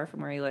not far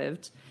from where he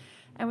lived,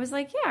 and was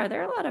like, yeah, are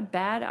there a lot of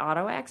bad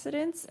auto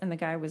accidents? And the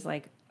guy was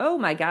like, oh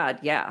my God,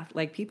 yeah.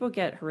 Like, people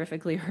get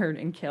horrifically hurt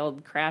and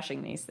killed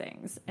crashing these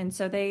things. And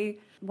so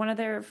one of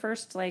their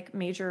first, like,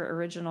 major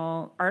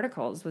original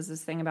articles was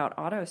this thing about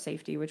auto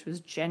safety, which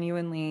was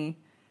genuinely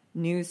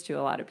news to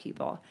a lot of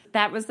people.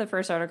 That was the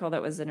first article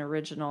that was an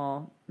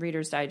original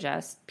Reader's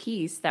Digest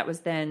piece that was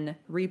then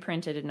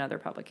reprinted in other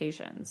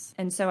publications.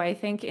 And so I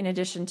think in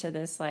addition to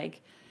this,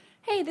 like,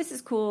 hey, this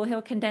is cool,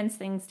 he'll condense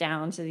things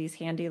down to these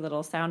handy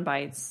little sound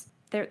bites,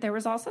 there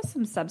was also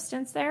some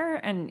substance there,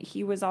 and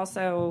he was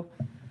also,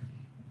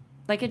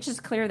 like, it's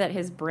just clear that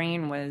his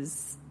brain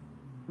was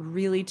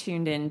really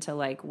tuned into,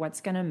 like, what's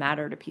going to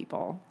matter to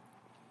people,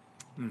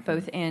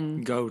 both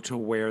in... Go to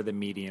where the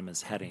medium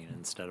is heading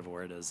instead of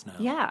where it is now.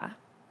 Yeah.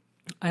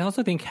 I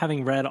also think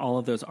having read all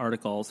of those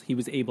articles, he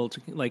was able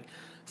to, like,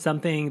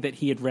 something that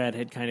he had read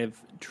had kind of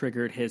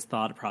triggered his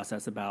thought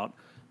process about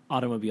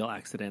automobile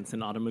accidents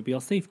and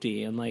automobile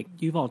safety. And, like,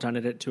 you've all done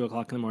it at 2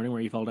 o'clock in the morning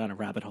where you fall down a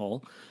rabbit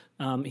hole.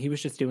 He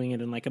was just doing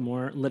it in, like, a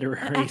more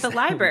literary At the sense.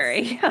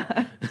 library.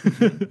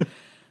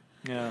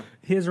 Yeah.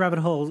 His rabbit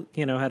hole,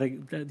 he had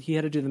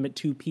to do them at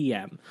 2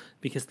 p.m.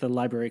 because the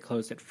library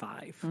closed at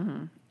 5.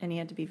 Mm-hmm. And he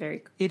had to be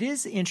very... It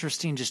is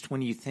interesting just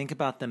when you think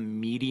about the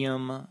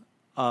medium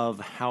of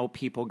how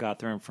people got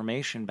their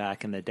information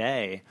back in the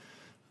day.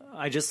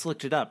 I just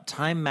looked it up.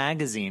 Time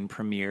magazine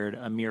premiered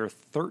a mere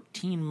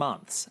 13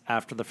 months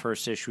after the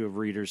first issue of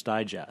Reader's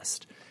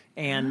Digest.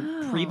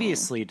 And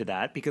previously to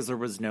that, because there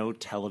was no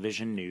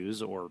television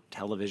news or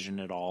television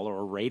at all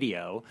or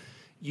radio,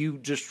 you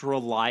just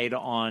relied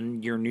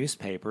on your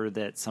newspaper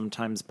that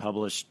sometimes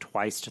published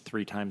 2 to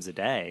 3 times a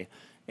day.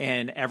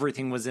 And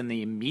everything was in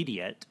the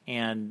immediate.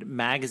 And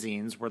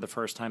magazines were the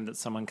first time that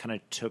someone kind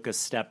of took a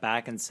step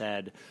back and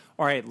said,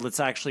 all right, let's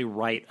actually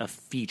write a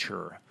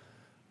feature.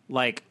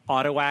 Like,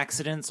 auto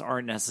accidents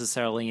aren't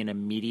necessarily an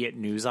immediate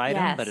news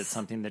item, but it's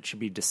something that should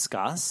be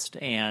discussed.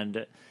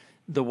 And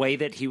the way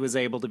that he was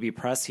able to be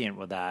prescient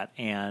with that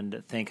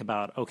and think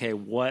about, okay,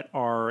 what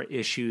are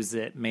issues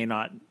that may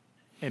not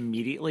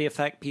immediately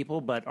affect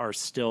people but are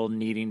still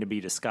needing to be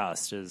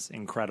discussed is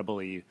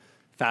incredibly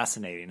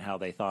fascinating how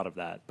they thought of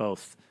that,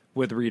 both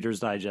with Reader's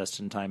Digest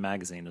and Time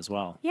Magazine as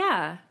well.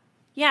 Yeah.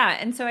 Yeah,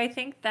 and so I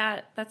think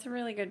that's a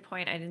really good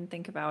point. I didn't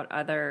think about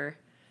other...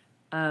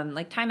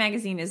 like, Time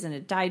Magazine isn't a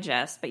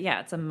digest, but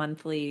yeah, it's a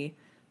monthly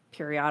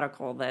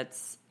periodical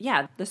that's,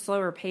 the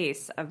slower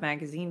pace of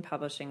magazine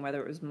publishing,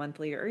 whether it was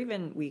monthly or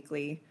even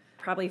weekly,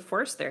 probably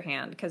forced their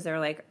hand because they're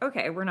like,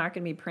 okay, we're not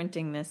going to be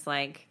printing this,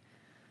 like,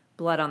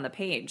 blood on the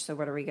page, so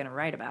what are we going to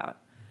write about?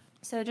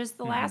 So just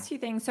the last few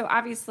things. So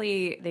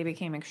obviously they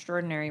became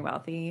extraordinarily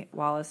wealthy,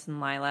 Wallace and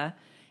Lila,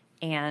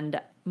 and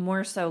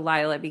more so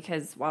Lila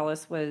because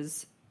Wallace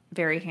was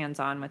very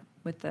hands-on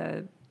with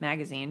the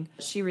magazine.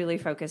 She really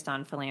focused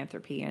on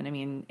philanthropy. And I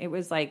mean, it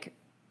was like,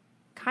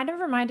 kind of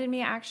reminded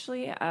me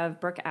actually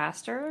of Brooke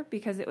Astor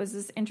because it was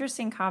this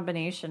interesting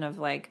combination of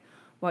like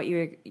what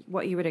you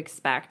would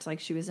expect. Like,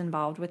 she was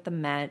involved with the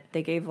Met.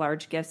 They gave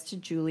large gifts to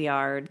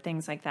Juilliard,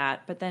 things like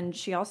that. But then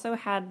she also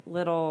had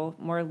little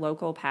more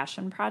local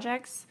passion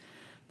projects.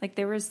 Like,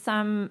 there was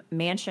some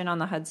mansion on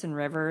the Hudson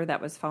River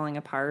that was falling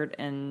apart,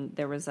 and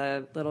there was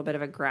a little bit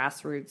of a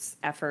grassroots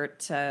effort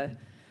to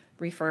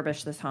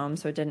refurbish this home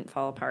so it didn't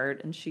fall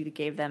apart, and she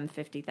gave them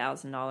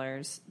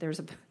 $50,000.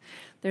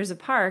 There's a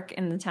park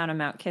in the town of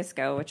Mount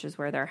Kisco, which is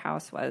where their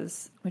house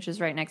was, which is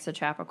right next to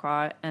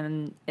Chappaqua,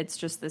 and it's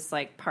just this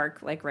like park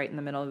like right in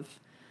the middle of,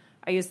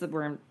 I use the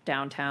word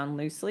downtown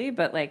loosely,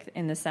 but like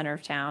in the center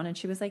of town. And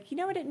she was like, you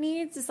know what it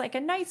needs is like a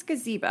nice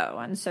gazebo.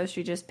 And so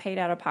she just paid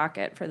out of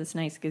pocket for this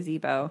nice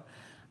gazebo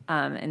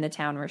in the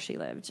town where she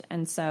lived.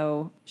 And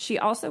so she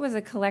also was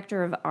a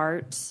collector of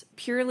art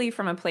purely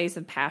from a place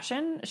of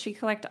passion. She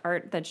collected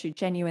art that she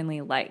genuinely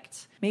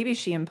liked. Maybe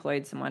she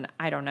employed someone,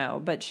 I don't know,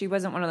 but she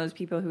wasn't one of those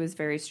people who was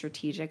very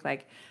strategic,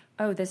 like,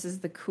 oh, this is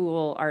the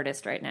cool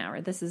artist right now,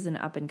 or this is an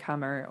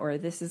up-and-comer, or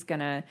this is going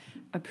to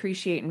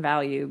appreciate and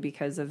value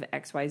because of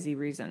XYZ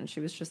reason.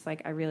 She was just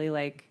like, I really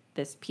like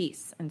this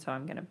piece, and so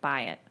I'm going to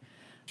buy it.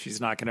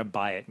 She's not going to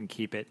buy it and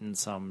keep it in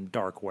some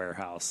dark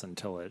warehouse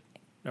until it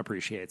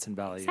appreciates in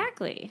value.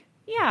 Exactly.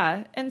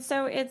 Yeah. And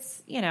so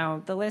it's,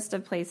 the list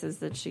of places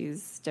that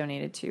she's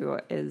donated to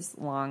is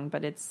long,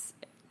 but it's,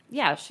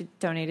 she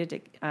donated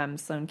to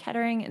Sloan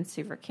Kettering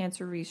Institute for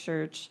Cancer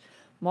Research,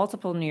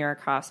 multiple New York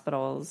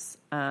hospitals.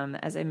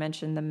 As I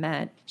mentioned, the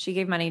Met. She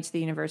gave money to the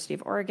University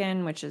of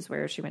Oregon, which is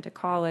where she went to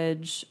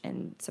college,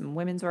 and some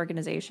women's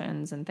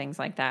organizations and things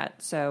like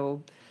that.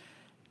 So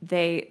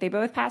they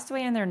both passed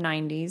away in their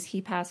 90s.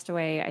 He passed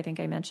away, I think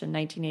I mentioned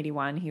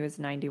 1981. He was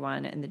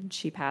 91, and then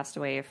she passed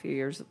away a few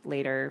years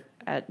later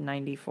at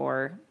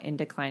 94 in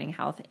declining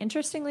health.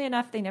 Interestingly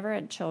enough, they never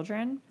had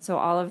children. So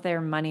all of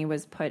their money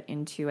was put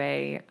into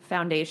a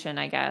foundation,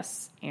 I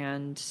guess,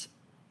 and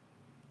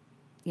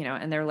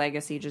and their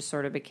legacy just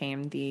sort of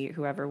became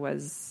whoever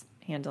was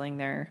handling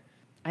their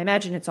I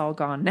imagine it's all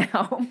gone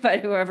now,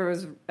 but whoever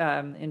was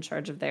in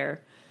charge of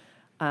their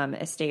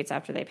estates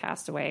after they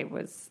passed away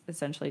was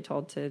essentially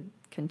told to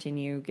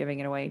continue giving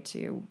it away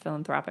to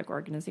philanthropic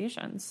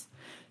organizations.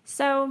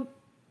 So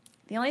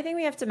the only thing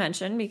we have to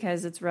mention,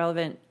 because it's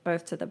relevant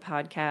both to the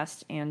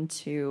podcast and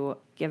to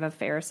give a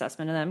fair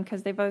assessment of them,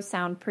 because they both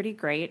sound pretty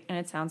great, and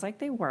it sounds like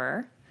they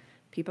were.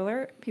 People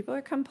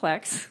are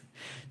complex.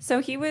 So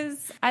he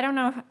was, I don't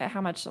know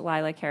how much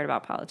Lila cared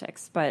about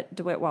politics, but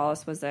DeWitt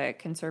Wallace was a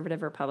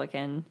conservative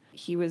Republican.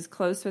 He was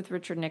close with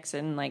Richard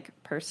Nixon, like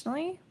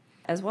personally,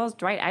 as well as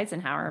Dwight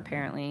Eisenhower,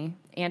 apparently.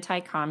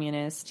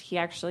 Anti-communist. He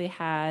actually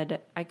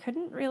had,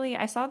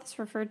 I saw this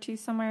referred to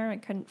somewhere. I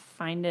couldn't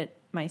find it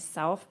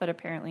myself, but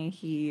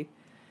apparently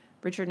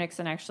Richard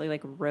Nixon actually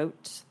like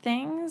wrote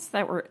things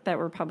that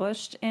were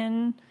published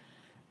in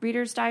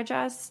Reader's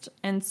Digest.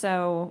 And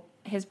so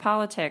his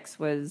politics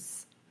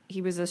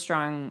he was a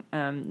strong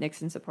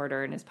Nixon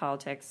supporter, and his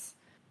politics,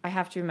 I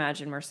have to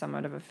imagine, were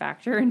somewhat of a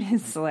factor in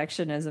his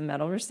selection as a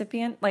medal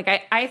recipient. Like,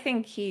 I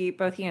think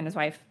both he and his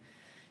wife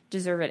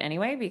deserve it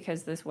anyway,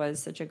 because this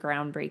was such a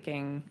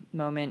groundbreaking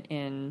moment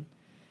in,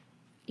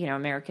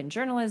 American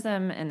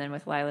journalism, and then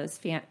with Lila's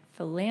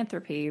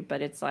philanthropy.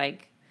 But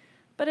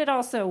it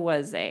also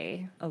was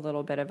a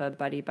little bit of a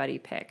buddy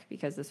pick,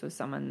 because this was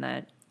someone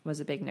that was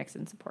a big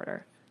Nixon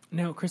supporter.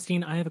 Now,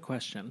 Christine, I have a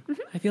question.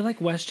 Mm-hmm. I feel like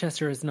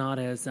Westchester is not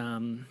as,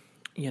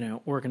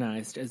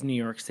 organized as New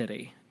York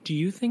City. Do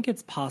you think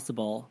it's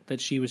possible that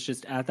she was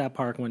just at that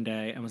park one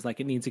day and was like,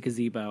 it needs a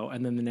gazebo,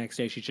 and then the next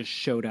day she just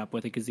showed up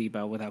with a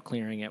gazebo without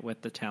clearing it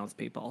with the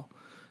townspeople?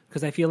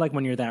 Because I feel like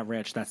when you're that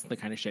rich, that's the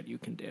kind of shit you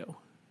can do.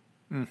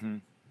 Mm-hmm.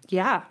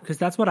 Yeah. Because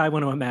that's what I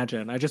want to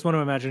imagine. I just want to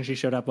imagine she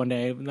showed up one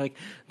day, like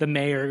the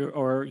mayor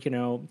or,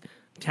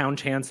 town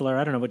chancellor,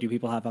 I don't know what you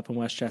people have up in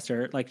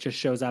Westchester, like just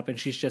shows up and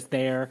she's just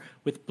there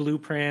with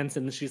blueprints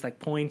and she's like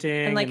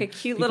pointing. And like a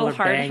cute little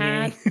hard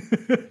hat.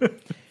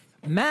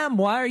 Ma'am,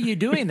 why are you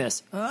doing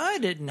this? I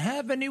didn't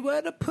have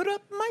anywhere to put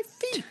up my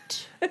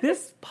feet.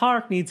 This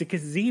park needs a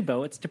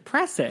gazebo. It's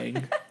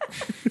depressing.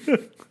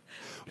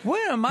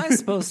 Where am I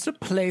supposed to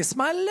place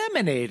my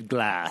lemonade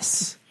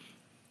glass?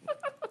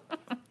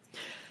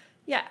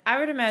 Yeah, I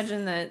would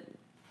imagine that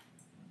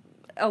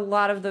a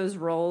lot of those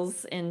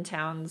roles in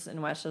towns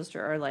in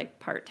Westchester are like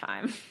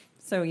part-time.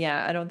 So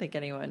yeah, I don't think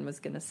anyone was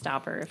going to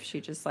stop her if she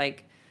just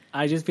like...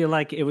 I just feel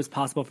like it was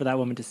possible for that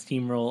woman to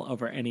steamroll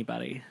over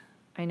anybody.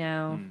 I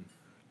know.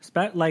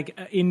 Like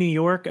in New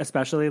York,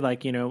 especially,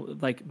 like,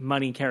 like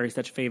money carries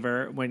such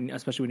favor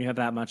especially when you have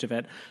that much of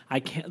it. I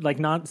can't, like,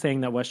 not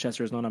saying that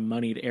Westchester is not a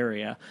moneyed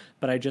area,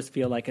 but I just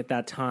feel like at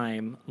that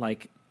time,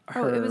 like,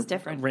 it was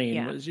different.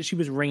 She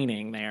was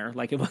reigning there.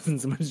 Like, it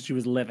wasn't so much as she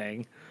was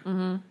living.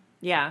 Mm-hmm.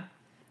 Yeah.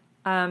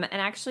 And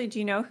actually, do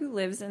you know who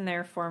lives in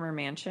their former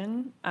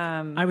mansion?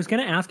 I was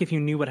going to ask if you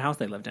knew what house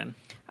they lived in.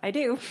 I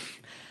do.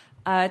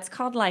 It's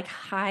called like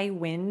High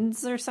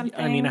Winds or something.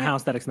 I mean, a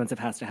house that expensive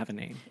has to have a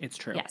name. It's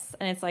true. Yes,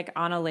 and it's like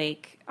on a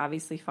lake,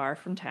 obviously far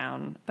from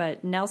town.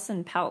 But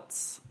Nelson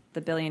Peltz,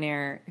 the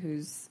billionaire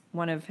who's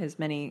one of his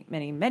many,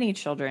 many, many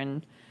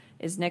children,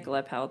 is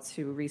Nicola Peltz,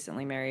 who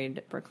recently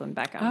married Brooklyn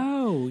Beckham.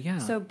 Oh, yeah.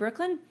 So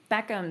Brooklyn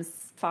Beckham's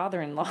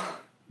father-in-law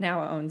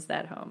now owns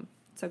that home.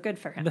 So good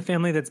for him. The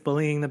family that's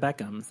bullying the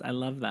Beckhams. I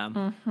love them.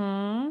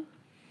 Mm-hmm.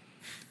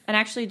 And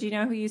actually, do you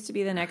know who used to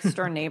be the next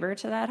door neighbor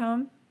to that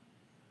home?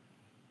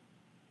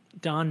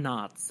 Don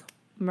Knotts.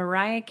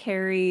 Mariah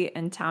Carey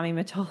and Tommy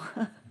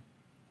Mottola.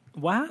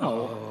 Wow.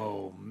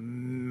 Oh,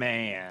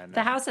 man.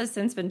 The house has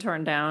since been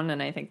torn down,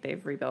 and I think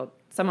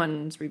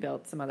someone's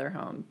rebuilt some other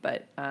home.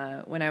 But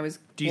when I was...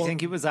 Do you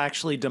think it was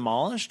actually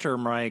demolished, or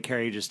Mariah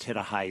Carey just hit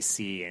a high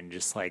C and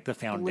just like the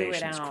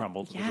foundations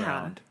crumbled to the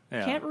ground?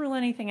 Yeah. Can't rule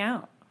anything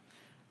out.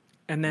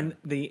 And then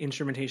the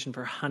instrumentation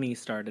for Honey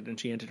started, and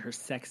she entered her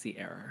sexy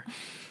era.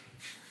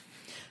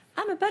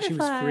 I'm a butterfly. She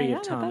was free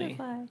of Tommy.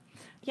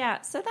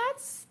 Yeah, so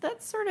that's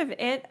sort of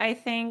it. I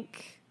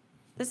think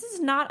this is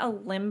not a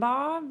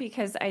Limbaugh,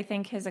 because I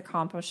think his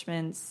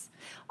accomplishments...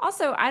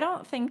 Also, I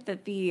don't think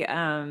that the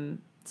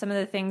some of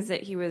the things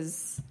that he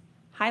was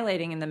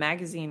highlighting in the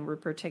magazine were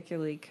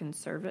particularly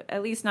conservative,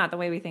 at least not the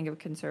way we think of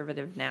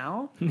conservative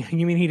now.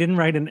 You mean he didn't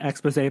write an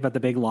expose about the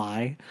big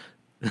lie?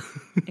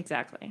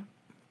 Exactly.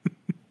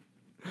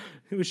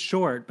 It was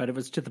short, but it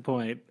was to the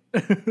point.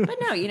 But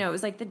no, it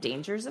was like the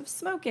dangers of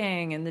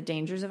smoking and the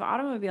dangers of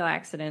automobile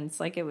accidents.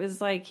 Like, it was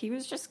like he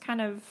was just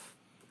kind of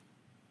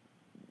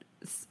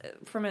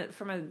from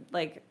a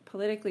like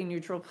politically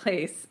neutral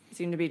place,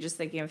 seemed to be just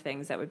thinking of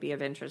things that would be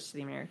of interest to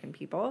the American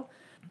people.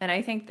 And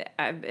I think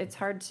that it's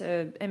hard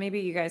to, and maybe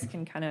you guys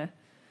can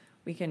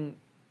we can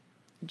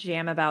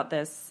jam about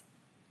this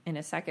in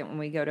a second when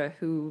we go to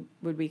who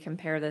would we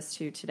compare this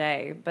to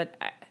today. But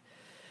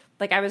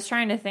I was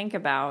trying to think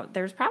about,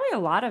 there's probably a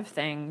lot of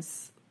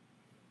things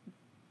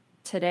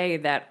today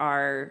that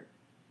are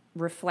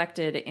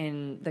reflected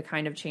in the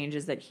kind of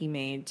changes that he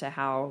made to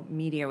how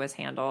media was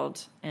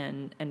handled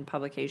and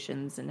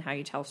publications and how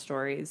you tell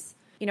stories.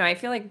 I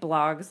feel like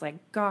blogs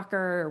like Gawker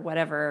or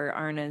whatever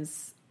aren't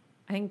as,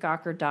 I think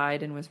Gawker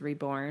died and was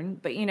reborn.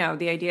 But, you know,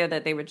 the idea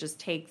that they would just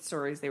take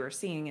stories they were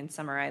seeing and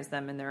summarize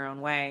them in their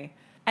own way.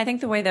 I think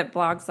the way that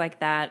blogs like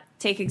that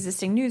take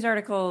existing news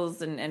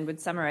articles and would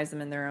summarize them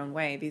in their own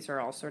way, these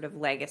are all sort of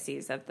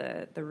legacies of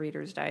the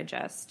Reader's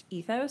Digest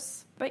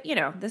ethos. But, you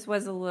know, this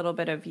was a little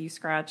bit of you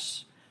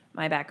scratch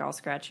my back, I'll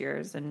scratch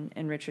yours, and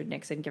Richard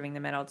Nixon giving the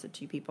medal to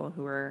two people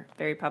who were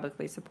very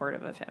publicly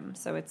supportive of him.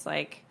 So it's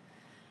like,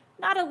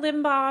 not a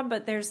Limbaugh,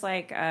 but there's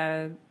like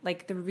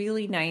the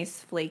really nice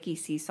flaky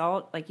sea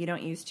salt. Like you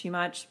don't use too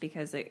much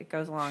because it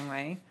goes a long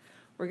way.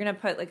 We're going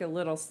to put like a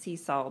little sea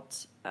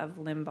salt of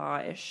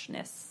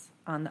Limbaugh-ishness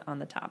on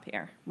the top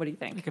here. What do you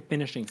think? Like a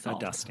finishing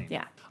salt. A dusting.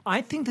 Yeah.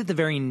 I think that the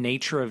very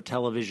nature of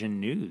television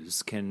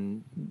news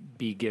can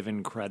be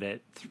given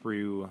credit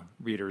through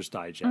Reader's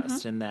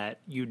Digest in that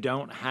you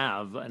don't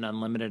have an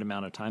unlimited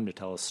amount of time to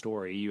tell a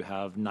story. You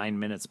have 9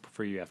 minutes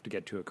before you have to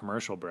get to a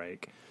commercial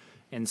break.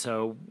 And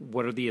so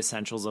what are the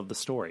essentials of the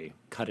story?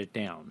 Cut it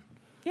down.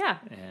 Yeah.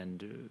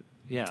 And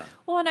yeah.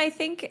 Well, and I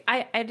think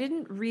I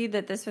didn't read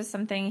that this was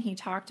something he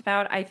talked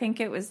about. I think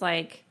it was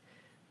like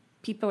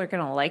people are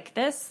going to like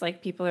this.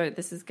 Like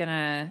this is going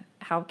to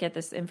help get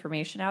this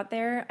information out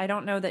there. I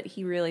don't know that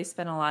he really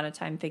spent a lot of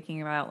time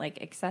thinking about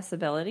like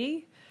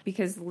accessibility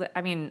because,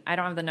 I mean, I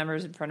don't have the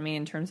numbers in front of me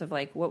in terms of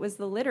like what was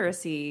the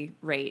literacy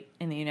rate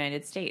in the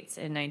United States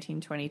in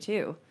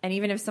 1922. And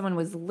even if someone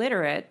was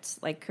literate,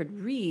 like could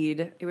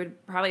read, it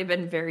would probably have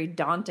been very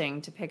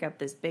daunting to pick up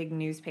this big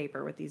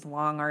newspaper with these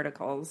long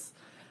articles.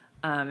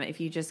 If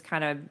you just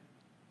kind of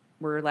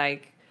were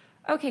like,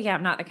 okay, yeah,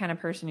 I'm not the kind of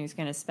person who's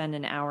going to spend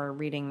an hour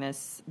reading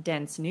this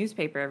dense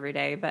newspaper every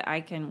day, but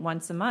I can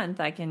once a month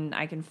I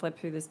can flip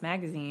through this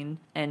magazine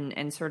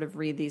and sort of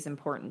read these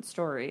important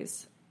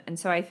stories. And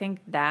so I think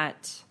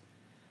that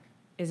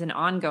is an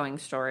ongoing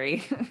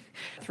story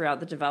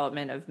throughout the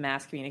development of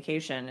mass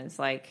communication. It's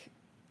like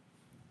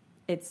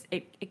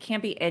it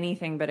can't be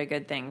anything but a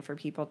good thing for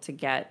people to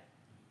get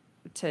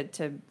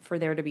for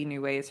there to be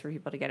new ways for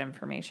people to get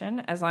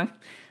information as long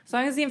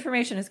as the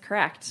information is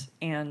correct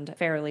and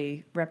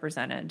fairly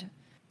represented.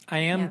 I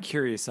am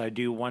curious. I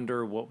do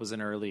wonder what was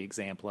an early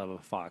example of a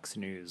Fox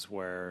News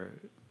where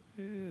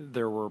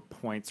there were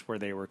points where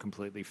they were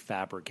completely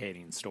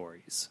fabricating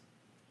stories.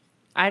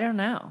 I don't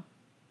know.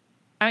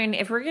 I mean,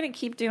 if we're going to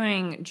keep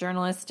doing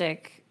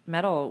journalistic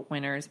medal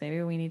winners,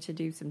 maybe we need to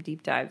do some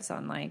deep dives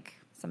on like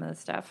some of the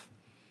stuff.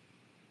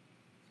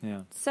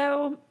 Yeah.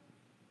 So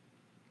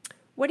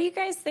what do you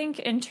guys think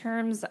in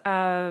terms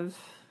of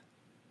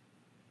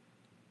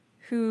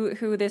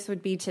who this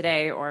would be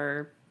today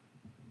or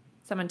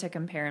someone to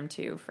compare him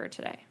to for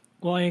today?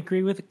 Well, I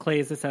agree with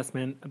Clay's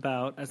assessment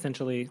about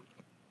essentially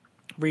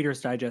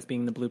Reader's Digest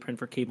being the blueprint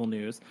for cable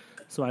news.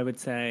 So I would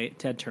say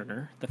Ted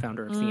Turner, the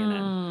founder of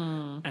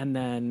CNN. And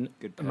then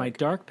my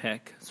dark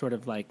pick, sort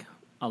of like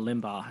a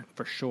Limbaugh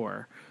for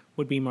sure,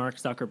 would be Mark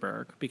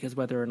Zuckerberg, because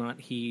whether or not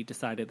he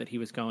decided that he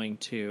was going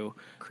to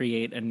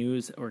create a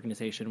news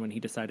organization when he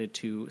decided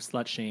to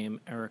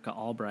slut-shame Erica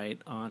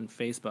Albright on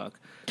Facebook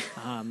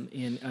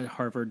in a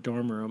Harvard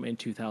dorm room in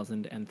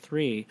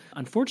 2003,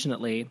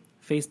 unfortunately,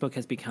 Facebook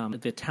has become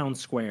the town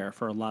square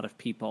for a lot of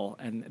people,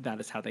 and that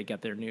is how they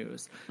get their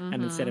news.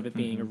 And instead of it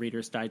being a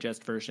Reader's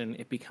Digest version,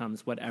 it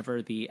becomes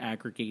whatever the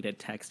aggregated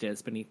text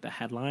is beneath the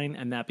headline,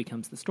 and that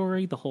becomes the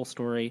story, the whole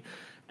story,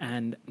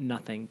 and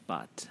nothing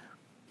but.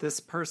 This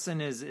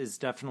person is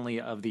definitely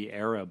of the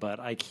era,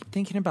 but I keep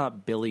thinking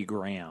about Billy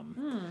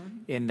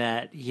Graham in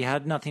that he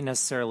had nothing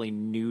necessarily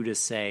new to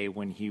say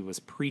when he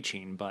was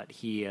preaching, but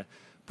he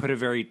put a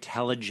very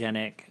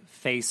telegenic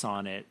face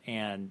on it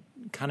and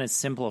kind of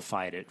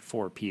simplified it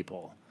for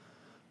people.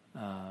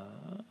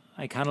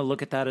 I kind of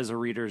look at that as a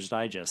Reader's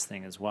Digest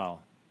thing as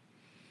well.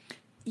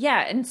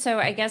 Yeah, and so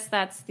I guess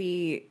that's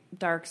the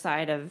dark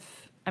side of,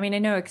 I mean, I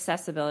know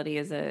accessibility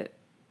is a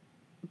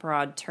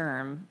broad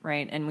term,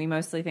 right? And we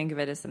mostly think of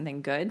it as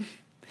something good,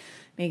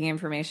 making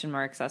information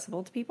more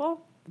accessible to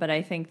people. But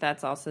I think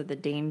that's also the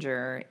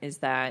danger is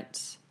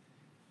that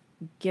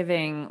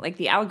giving, like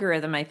the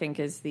algorithm, I think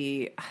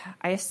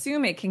I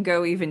assume it can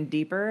go even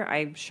deeper.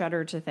 I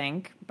shudder to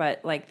think,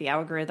 but like the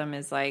algorithm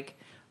is like,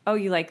 oh,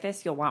 you like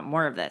this, you'll want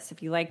more of this.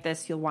 If you like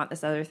this, you'll want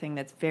this other thing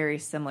that's very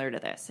similar to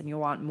this, and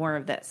you'll want more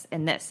of this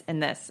and this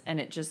and this. And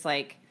it just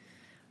like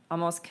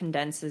almost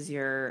condenses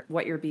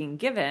what you're being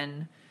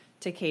given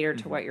to cater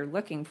to what you're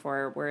looking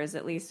for. Whereas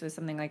at least with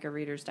something like a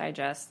Reader's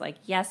Digest, like,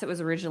 yes, it was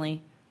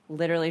originally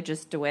literally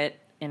just DeWitt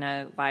in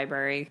a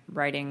library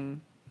writing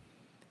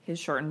his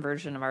shortened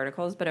version of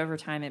articles, but over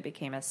time it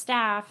became a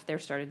staff. There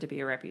started to be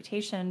a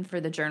reputation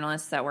for the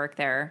journalists that work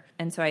there.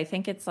 And so I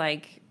think it's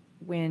like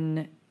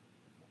when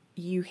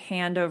you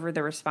hand over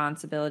the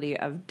responsibility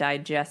of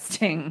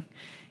digesting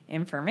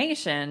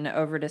information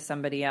over to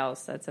somebody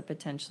else, that's a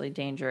potentially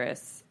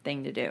dangerous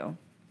thing to do.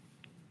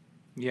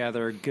 Yeah,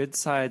 there are good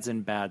sides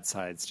and bad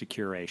sides to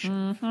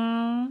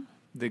curation.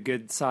 The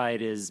good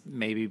side is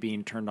maybe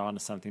being turned on to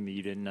something that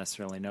you didn't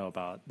necessarily know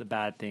about. The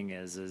bad thing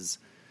is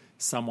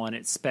someone,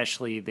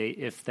 especially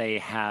if they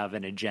have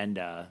an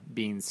agenda,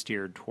 being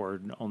steered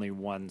toward only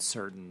one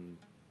certain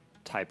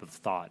type of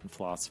thought and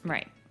philosophy.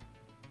 Right.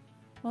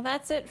 Well,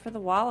 that's it for the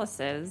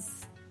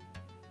Wallaces.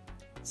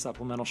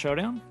 Supplemental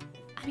showdown?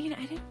 I mean,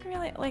 I didn't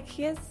really, like,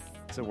 he is...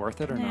 Is it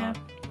worth it or not?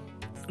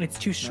 It's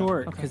too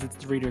short because it's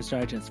the Reader's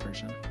Digest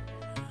version.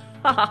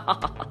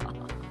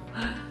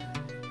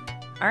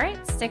 All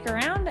right, stick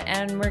around,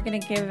 and we're going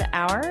to give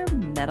our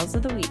Medals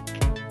of the Week.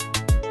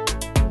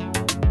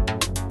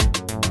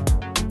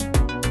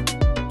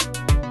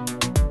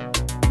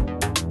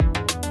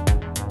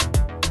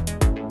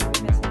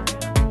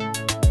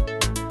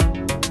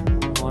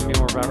 Well, I mean,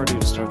 we're about ready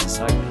to start the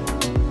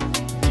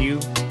segment. Do you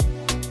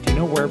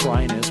know where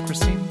Brian is,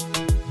 Christine?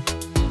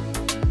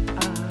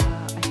 I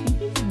think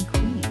he's in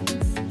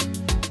Queens.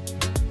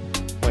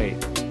 Wait,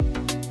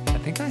 I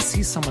think I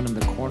see someone in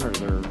the corner.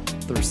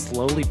 They're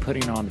slowly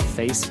putting on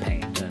face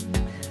paint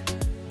and...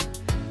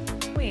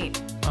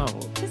 Wait, Oh,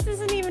 this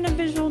isn't even a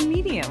visual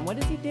medium. What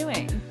is he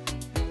doing?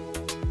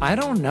 I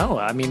don't know.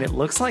 I mean, it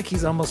looks like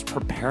he's almost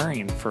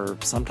preparing for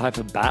some type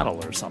of battle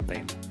or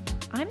something.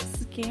 I'm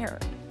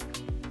scared.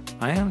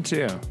 I am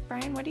too.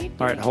 Brian, what are you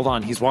doing? All right, hold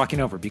on. He's walking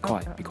over. Be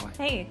quiet. Be quiet.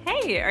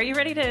 Hey, are you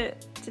ready to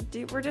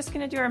do... We're just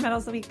going to do our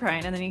Medals of the Week,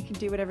 Brian, and then you can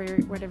do whatever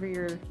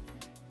you're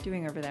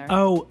doing over there.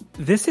 Oh,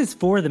 this is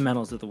for the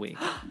Medals of the Week.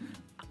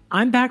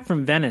 I'm back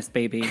from Venice,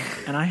 baby,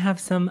 and I have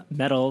some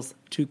medals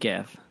to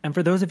give. And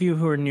for those of you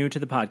who are new to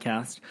the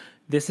podcast,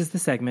 this is the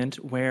segment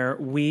where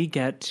we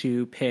get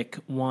to pick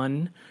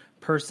one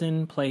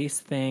person, place,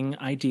 thing,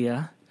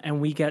 idea, and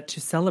we get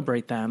to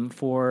celebrate them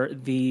for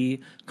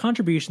the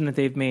contribution that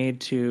they've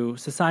made to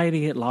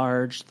society at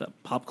large, the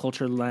pop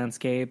culture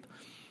landscape.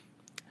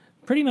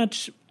 Pretty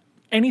much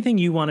anything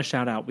you want to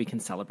shout out, we can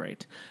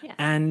celebrate. Yes.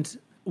 And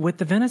with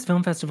the Venice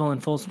Film Festival in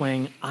full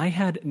swing, I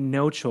had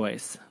no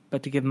choice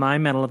but to give my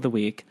Medal of the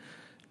Week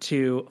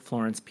to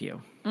Florence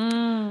Pugh.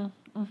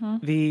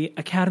 The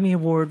Academy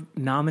Award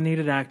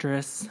nominated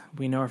actress.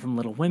 We know her from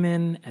Little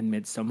Women and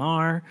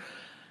Midsommar.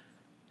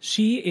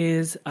 She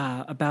is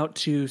about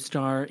to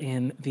star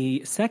in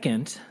the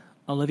second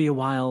Olivia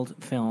Wilde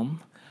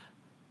film,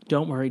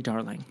 Don't Worry,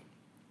 Darling.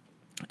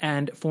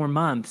 And for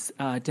months,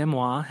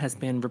 Demois has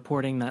been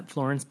reporting that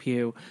Florence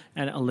Pugh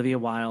and Olivia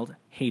Wilde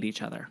hate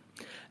each other.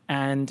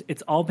 And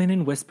it's all been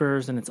in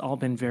whispers, and it's all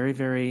been very,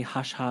 very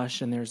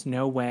hush-hush, and there's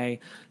no way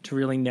to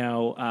really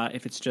know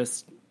if it's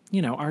just,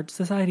 our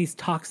society's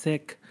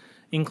toxic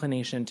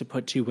inclination to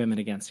put two women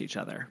against each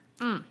other.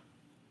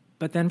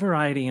 But then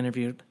Variety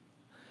interviewed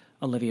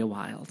Olivia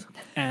Wilde,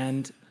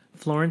 and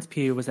Florence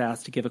Pugh was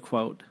asked to give a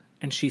quote,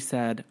 and she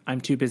said,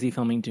 "I'm too busy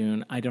filming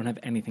Dune. I don't have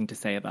anything to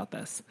say about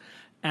this."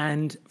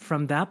 And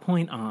from that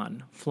point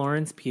on,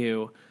 Florence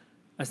Pugh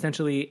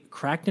essentially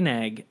cracked an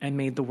egg and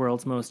made the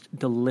world's most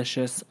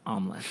delicious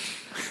omelet.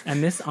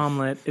 And this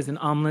omelet is an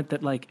omelet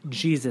that, like,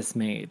 Jesus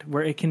made,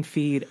 where it can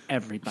feed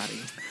everybody.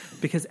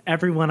 Because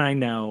everyone I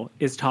know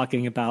is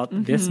talking about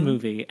this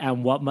movie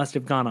and what must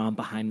have gone on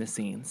behind the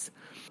scenes.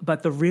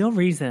 But the real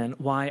reason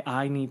why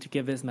I need to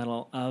give this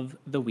Medal of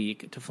the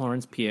Week to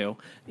Florence Pugh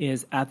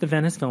is at the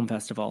Venice Film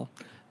Festival,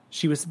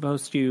 she was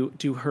supposed to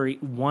do her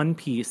one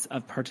piece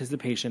of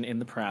participation in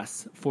the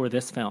press for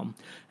this film.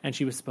 And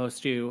she was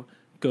supposed to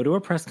go to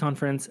a press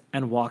conference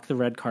and walk the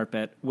red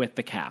carpet with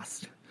the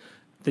cast.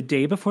 The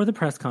day before the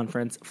press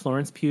conference,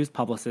 Florence Pugh's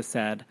publicist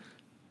said,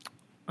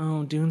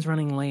 "Oh, Dune's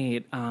running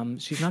late.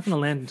 She's not going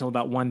to land until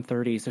about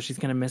 1:30, so she's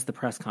going to miss the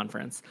press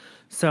conference."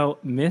 So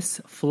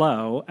Miss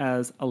Flo,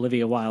 as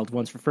Olivia Wilde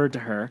once referred to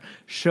her,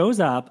 shows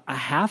up a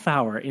half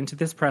hour into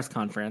this press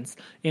conference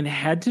in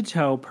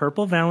head-to-toe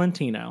purple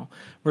Valentino,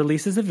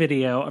 releases a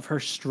video of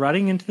her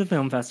strutting into the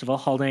film festival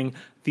holding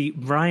the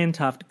Brian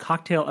Tuft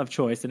cocktail of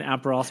choice, an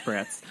Aperol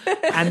Spritz,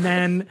 and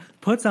then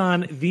puts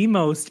on the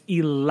most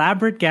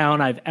elaborate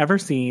gown I've ever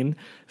seen,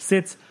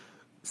 sits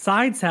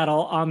side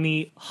saddle on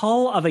the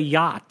hull of a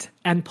yacht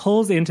and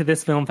pulls into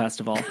this film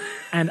festival.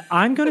 And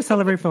I'm going to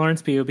celebrate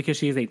Florence Pugh because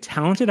she is a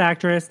talented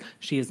actress.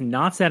 She has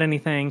not said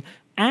anything,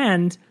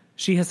 and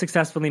she has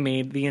successfully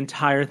made the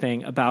entire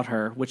thing about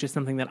her, which is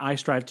something that I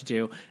strive to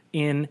do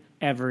in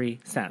every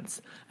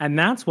sense. And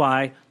that's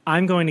why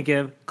I'm going to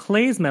give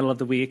Clay's Medal of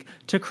the Week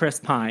to Chris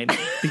Pine,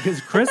 because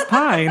Chris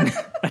Pine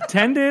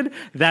attended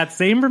that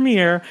same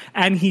premiere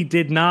and he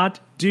did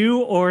not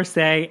do or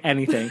say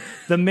anything.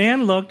 The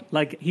man looked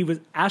like he was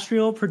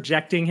astral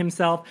projecting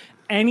himself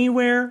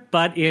anywhere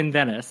but in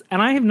Venice.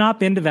 And I have not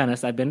been to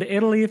Venice. I've been to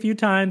Italy a few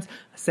times.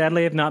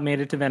 Sadly, I've not made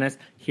it to Venice.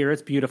 Here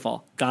it's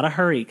beautiful. Gotta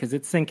hurry because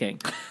it's sinking.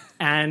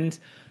 And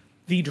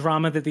the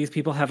drama that these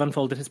people have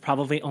unfolded has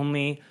probably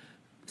only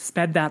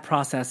sped that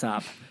process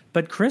up.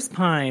 But Chris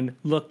Pine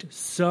looked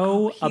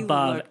so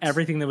above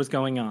everything that was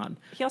going on.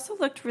 He also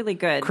looked really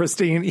good.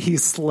 Christine,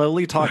 he's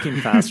slowly talking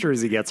faster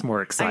as he gets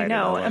more excited. I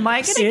know. Am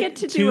I going to get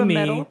to do a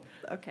medal?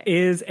 Okay.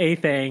 Is a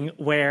thing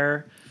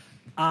where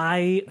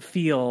I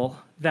feel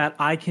that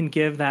I can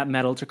give that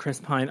medal to Chris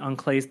Pine on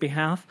Clay's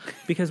behalf,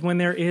 because when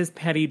there is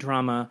petty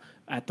drama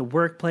at the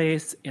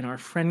workplace, in our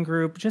friend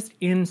group, just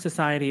in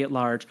society at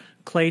large,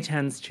 Clay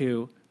tends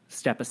to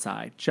step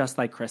aside, just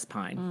like Chris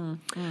Pine.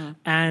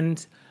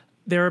 And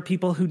there are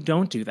people who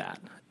don't do that.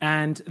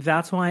 And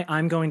that's why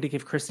I'm going to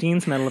give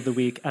Christine's Medal of the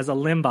Week as a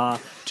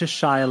limbaugh to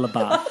Shia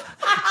LaBeouf.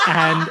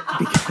 And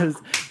because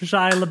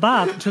Shia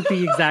LaBeouf took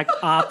the exact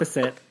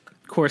opposite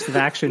course of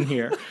action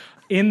here.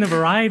 In the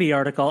Variety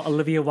article,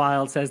 Olivia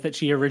Wilde says that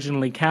she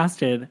originally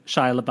casted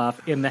Shia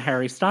LaBeouf in the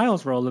Harry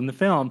Styles role in the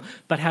film,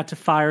 but had to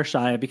fire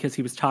Shia because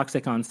he was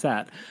toxic on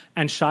set.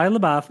 And Shia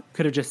LaBeouf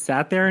could have just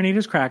sat there and ate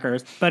his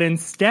crackers, but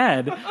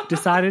instead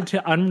decided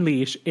to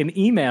unleash an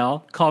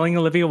email calling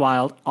Olivia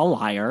Wilde a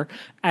liar,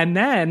 and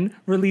then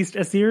released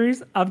a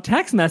series of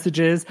text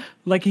messages.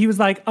 Like, he was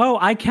like, oh,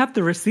 I kept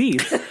the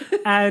receipts,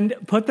 and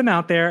put them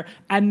out there.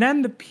 And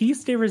then the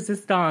piece de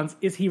resistance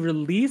is he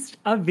released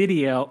a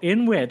video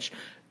in which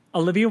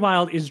Olivia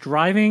Wilde is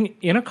driving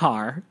in a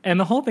car. And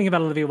the whole thing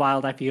about Olivia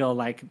Wilde, I feel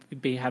like,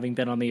 having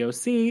been on the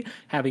OC,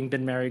 having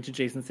been married to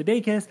Jason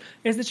Sudeikis,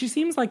 is that she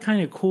seems like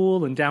kind of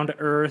cool and down to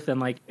earth. And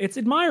like, it's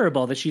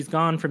admirable that she's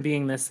gone from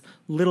being this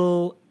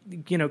little,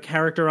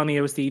 character on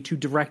the OC to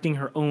directing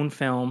her own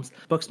films.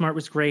 Booksmart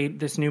was great.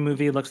 This new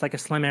movie looks like a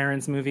Slim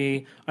Aarons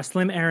movie, a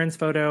Slim Aarons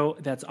photo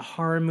that's a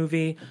horror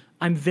movie.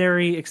 I'm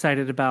very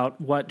excited about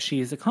what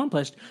she's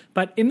accomplished.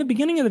 But in the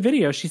beginning of the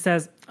video, she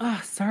says, oh,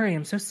 sorry,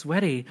 I'm so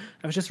sweaty.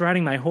 I was just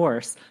riding my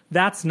horse.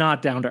 That's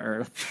not down to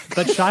earth.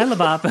 But Shia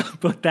LaBeouf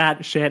put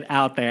that shit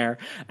out there.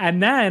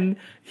 And then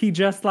he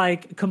just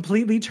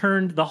completely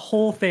turned the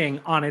whole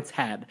thing on its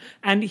head.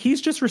 And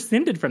he's just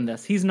rescinded from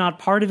this. He's not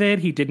part of it.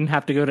 He didn't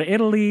have to go to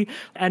Italy.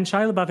 And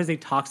Shia LaBeouf is a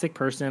toxic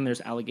person.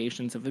 There's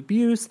allegations of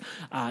abuse.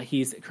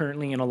 He's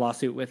currently in a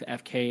lawsuit with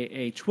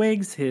FKA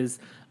Twigs, his,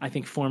 I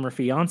think, former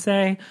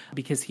fiance,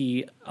 because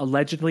he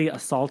allegedly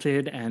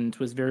assaulted and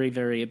was very,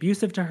 very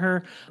abusive to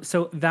her.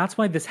 So that's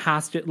why this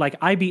has to,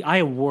 I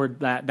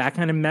award that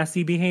kind of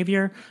messy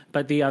behavior,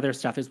 but the other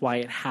stuff is why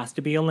it has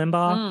to be a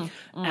limbaugh.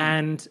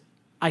 And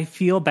I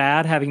feel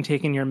bad having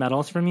taken your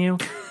medals from you,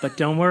 but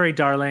don't worry,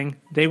 darling.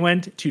 They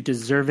went to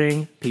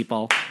deserving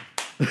people.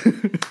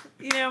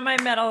 My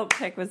medal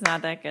pick was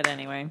not that good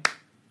anyway.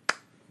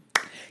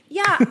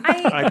 Yeah,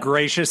 I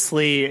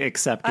graciously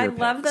accept your I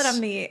love picks. that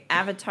I'm the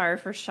avatar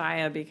for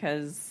Shia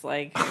because,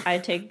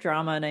 I take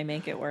drama and I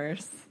make it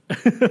worse.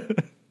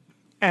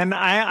 And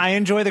I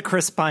enjoy the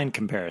Chris Pine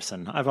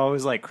comparison. I've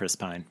always liked Chris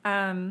Pine.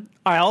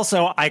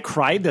 I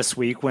cried this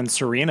week when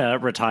Serena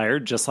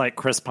retired, just like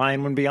Chris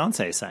Pine when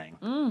Beyonce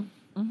sang.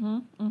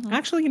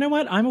 Actually, you know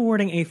what? I'm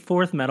awarding a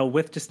fourth medal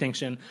with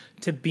distinction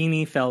to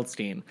Beanie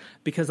Feldstein,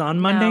 because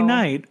on Monday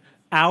night,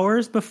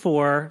 hours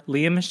before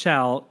Lea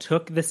Michele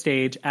took the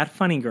stage at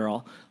Funny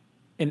Girl,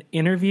 an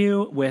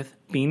interview with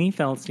Beanie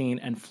Feldstein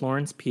and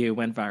Florence Pugh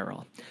went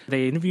viral.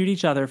 They interviewed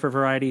each other for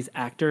Variety's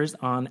Actors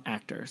on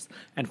Actors,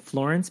 and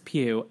Florence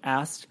Pugh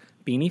asked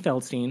Beanie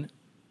Feldstein,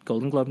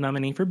 Golden Globe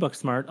nominee for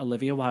Booksmart,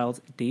 Olivia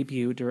Wilde's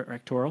debut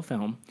directorial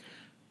film,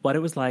 what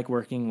it was like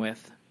working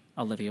with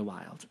Olivia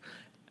Wilde.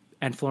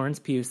 And Florence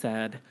Pugh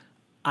said,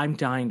 I'm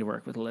dying to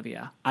work with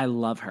Olivia. I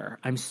love her.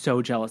 I'm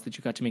so jealous that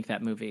you got to make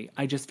that movie.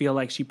 I just feel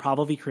like she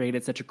probably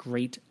created such a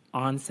great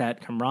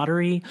on-set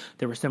camaraderie.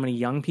 There were so many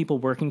young people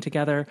working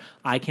together.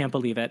 I can't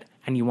believe it.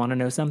 And you want to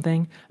know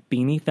something?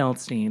 Beanie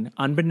Feldstein,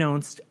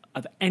 unbeknownst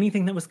of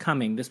anything that was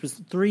coming, this was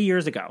 3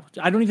 years ago.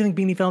 I don't even think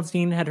Beanie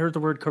Feldstein had heard the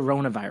word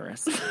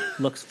coronavirus.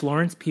 Looks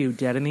Florence Pugh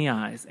dead in the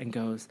eyes and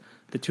goes,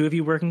 the two of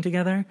you working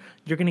together,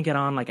 you're going to get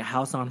on like a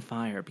house on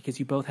fire because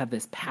you both have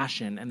this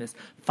passion and this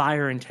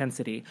fire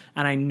intensity.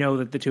 And I know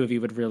that the two of you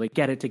would really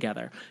get it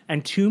together.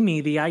 And to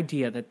me, the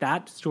idea that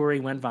that story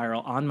went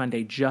viral on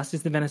Monday, just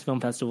as the Venice Film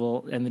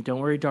Festival and the Don't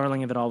Worry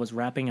Darling of it all was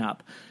wrapping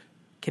up,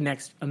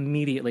 connects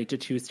immediately to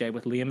Tuesday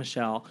with Lea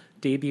Michele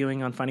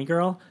debuting on Funny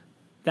Girl.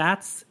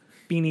 That's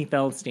Beanie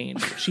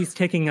Feldstein. She's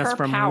taking us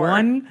from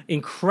one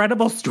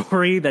incredible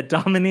story that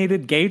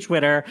dominated gay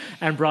Twitter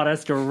and brought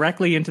us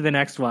directly into the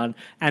next one.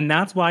 And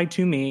that's why,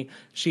 to me,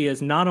 she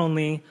is not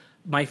only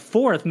my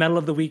fourth Medal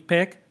of the Week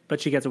pick, but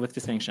she gets it with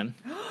distinction.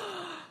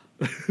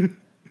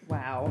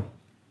 Wow.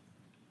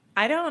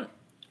 I don't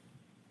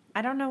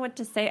know what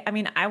to say. I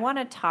mean, I want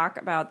to talk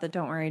about the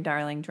Don't Worry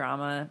Darling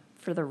drama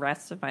for the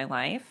rest of my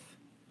life.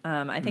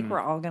 I think we're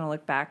all going to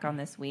look back on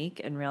this week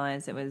and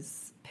realize it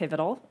was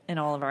pivotal in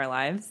all of our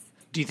lives.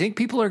 Do you think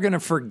people are going to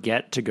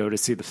forget to go to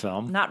see the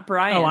film? Not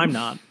Brian. Oh, I'm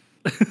not.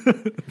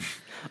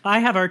 I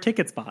have our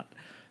ticket spot.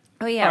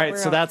 Oh, yeah. All right,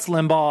 so that's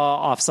Limbaugh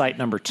offsite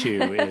number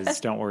 2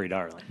 is Don't Worry,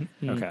 Darling.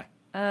 Okay.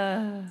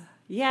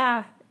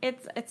 Yeah,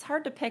 it's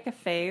hard to pick a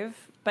fave,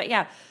 but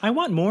yeah. I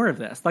want more of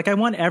this. I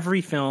want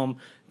every film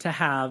to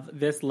have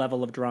this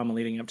level of drama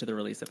leading up to the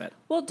release of it.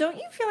 Well, don't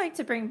you feel like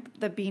to bring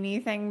the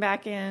Beanie thing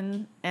back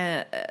in?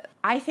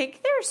 I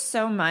think there's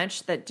so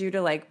much that due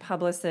to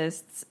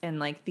publicists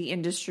and the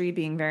industry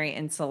being very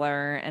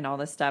insular and all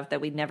this stuff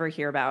that we never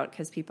hear about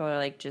because people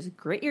are just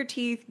grit your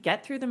teeth,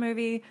 get through the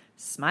movie,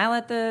 smile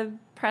at the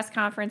press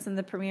conference and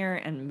the premiere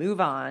and move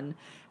on.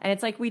 And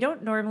it's we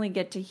don't normally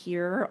get to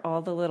hear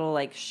all the little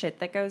shit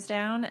that goes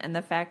down. And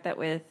the fact that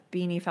with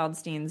Beanie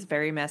Feldstein's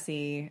very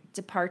messy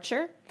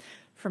departure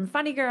from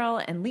Funny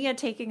Girl and Lea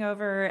taking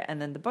over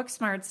and then the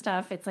Booksmart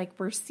stuff, it's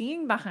we're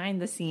seeing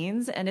behind the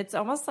scenes and it's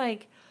almost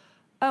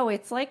Oh,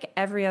 it's like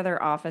every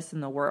other office in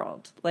the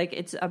world. Like,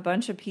 it's a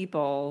bunch of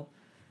people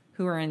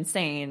who are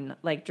insane,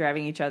 like,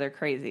 driving each other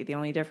crazy. The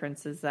only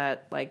difference is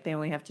that, like, they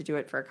only have to do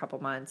it for a couple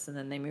months, and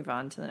then they move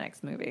on to the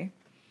next movie.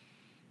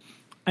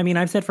 I mean,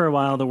 I've said for a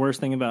while, the worst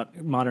thing about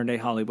modern day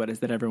Hollywood is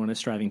that everyone is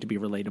striving to be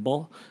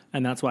relatable.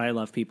 And that's why I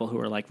love people who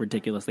are like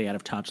ridiculously out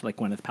of touch, like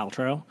Gwyneth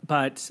Paltrow.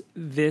 But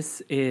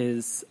this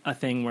is a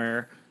thing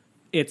where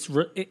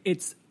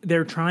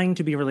they're trying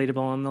to be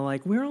relatable, and they're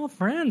like, we're all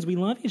friends. We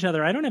love each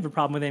other. I don't have a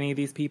problem with any of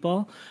these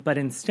people. But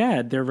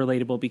instead, they're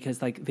relatable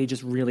because like they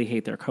just really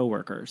hate their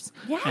coworkers.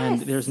 Yes. And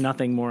there's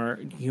nothing more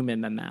human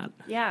than that.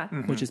 Yeah.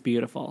 Which is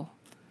beautiful.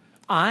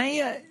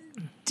 I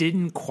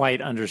didn't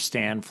quite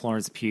understand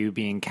Florence Pugh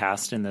being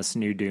cast in this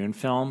new Dune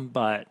film,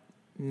 but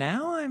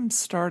now I'm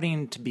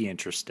starting to be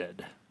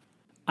interested.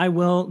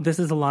 This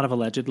is a lot of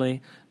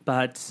allegedly,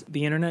 but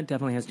the internet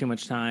definitely has too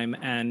much time,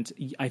 and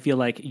I feel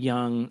like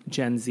young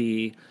Gen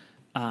Z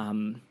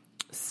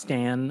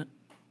stan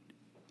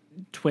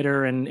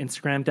Twitter and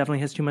Instagram definitely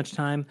has too much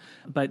time.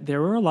 But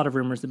there were a lot of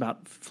rumors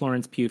about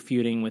Florence Pugh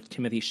feuding with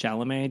Timothée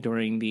Chalamet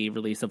during the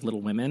release of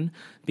Little Women,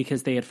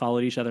 because they had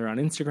followed each other on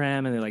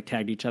Instagram and they like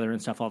tagged each other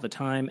and stuff all the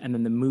time. And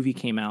then the movie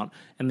came out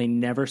and they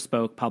never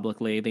spoke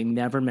publicly. They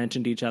never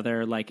mentioned each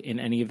other like in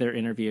any of their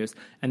interviews.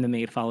 And then they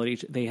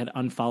had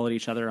unfollowed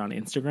each other on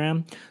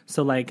Instagram.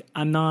 So like,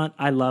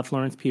 I love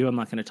Florence Pugh. I'm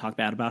not going to talk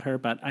bad about her,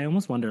 but I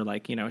almost wonder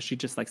like, you know, is she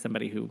just like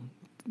somebody who,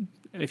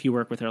 if you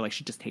work with her, like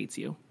she just hates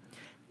you?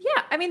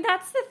 Yeah, I mean,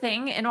 that's the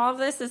thing. And all of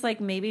this is like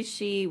maybe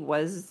she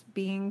was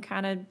being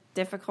kind of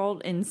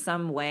difficult in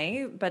some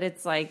way, but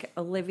it's like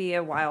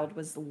Olivia Wilde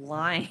was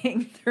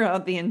lying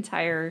throughout the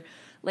entire,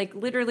 like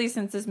literally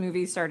since this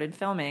movie started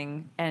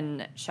filming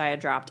and Shia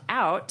dropped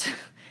out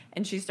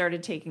and she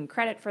started taking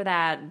credit for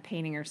that and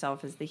painting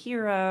herself as the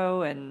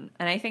hero. And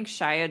I think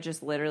Shia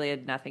just literally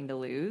had nothing to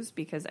lose,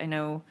 because I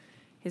know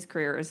his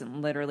career isn't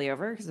literally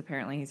over because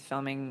apparently he's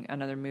filming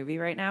another movie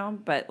right now,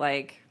 but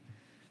like,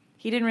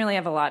 he didn't really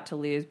have a lot to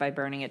lose by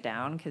burning it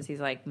down, because he's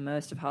like,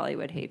 most of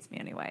Hollywood hates me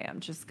anyway. I'm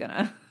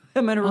gonna.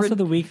 Also,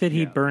 the week that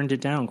he burned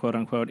it down, quote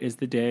unquote, is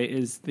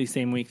the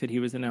same week that he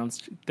was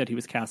announced that he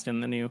was cast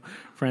in the new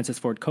Francis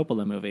Ford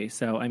Coppola movie.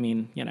 So, I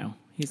mean, you know,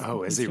 he's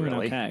doing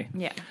really? okay.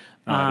 Yeah.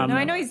 No,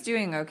 I know he's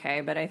doing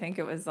okay, but I think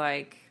it was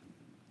like,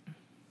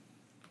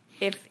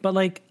 but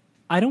like,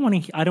 I don't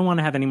want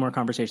to have any more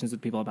conversations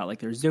with people about like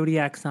their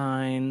zodiac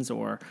signs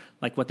or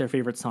like what their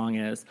favorite song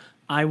is.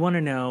 I want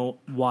to know,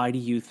 why do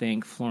you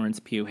think Florence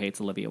Pugh hates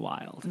Olivia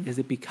Wilde? Is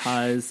it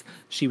because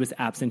she was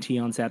absentee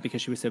on set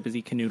because she was so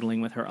busy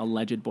canoodling with her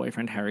alleged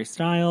boyfriend Harry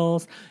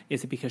Styles?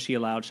 Is it because she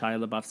allowed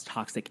Shia LaBeouf's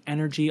toxic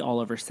energy all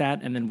over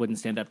set and then wouldn't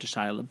stand up to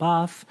Shia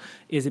LaBeouf?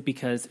 Is it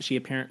because she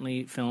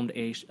apparently filmed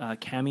a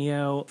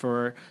cameo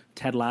for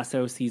Ted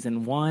Lasso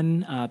season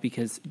 1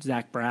 because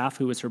Zach Braff,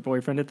 who was her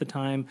boyfriend at the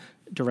time,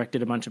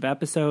 directed a bunch of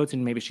episodes,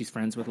 and maybe she's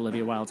friends with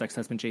Olivia Wilde's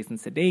ex-husband Jason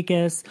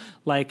Sudeikis?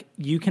 Like,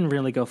 you can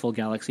really go full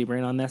galaxy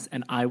brain on this,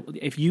 and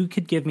if you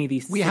could give me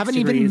these, we haven't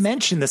even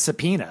mentioned the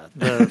subpoena,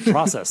 the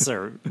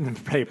processor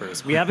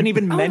papers. We haven't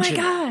even mentioned.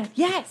 Oh my god!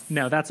 Yes.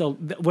 No,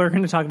 we're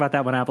going to talk about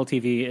that when Apple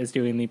TV is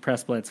doing the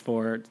press blitz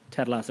for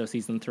Ted Lasso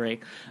season 3.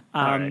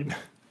 All right.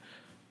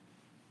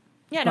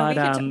 Yeah,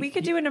 no, we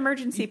could do an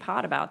emergency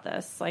pod about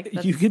this.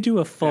 Like, you could do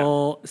a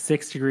full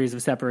 6 degrees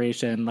of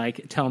separation.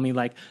 Like, tell me,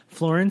 like,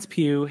 Florence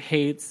Pugh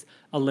hates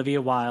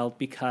Olivia Wilde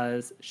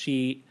because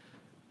she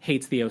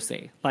hates the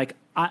OC. Like,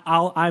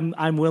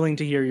 I'm willing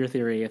to hear your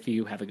theory if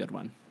you have a good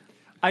one.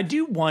 I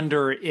do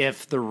wonder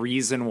if the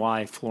reason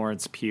why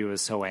Florence Pugh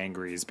is so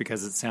angry is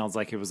because it sounds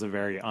like it was a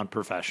very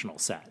unprofessional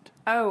set.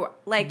 Oh,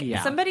 like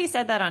somebody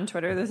said that on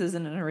Twitter. This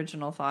isn't an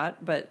original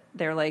thought, but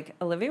they're like,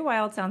 Olivia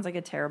Wilde sounds like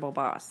a terrible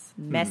boss.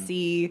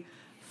 Messy,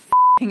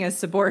 f***ing a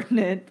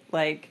subordinate,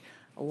 like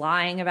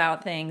lying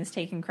about things,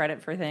 taking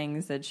credit for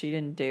things that she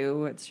didn't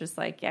do. It's just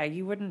like, yeah,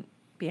 you wouldn't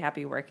be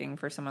happy working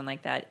for someone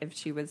like that if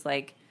she was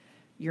like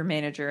your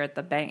manager at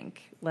the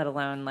bank, let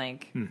alone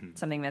like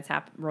something that's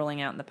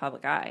rolling out in the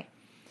public eye.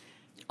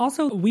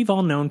 Also, we've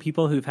all known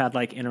people who've had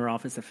like inner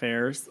office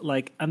affairs.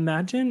 Like,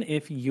 imagine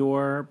if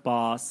your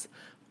boss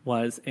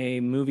was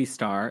a movie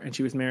star and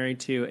she was married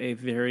to a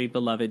very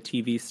beloved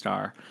TV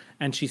star,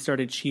 and she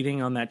started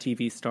cheating on that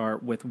TV star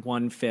with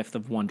 1/5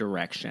 of One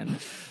Direction.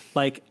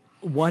 Like,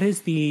 what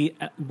is the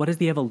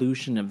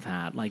evolution of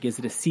that? Like, is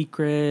it a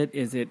secret?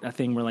 Is it a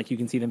thing where like you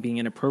can see them being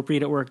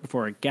inappropriate at work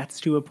before it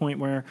gets to a point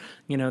where,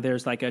 you know,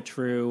 there's like a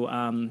true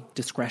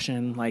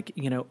discretion, like,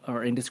 you know,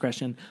 or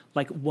indiscretion?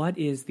 Like, what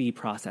is the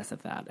process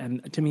of that?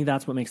 And to me,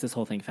 that's what makes this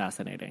whole thing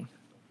fascinating.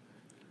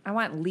 I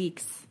want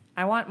leaks.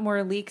 I want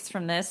more leaks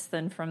from this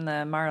than from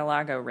the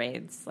Mar-a-Lago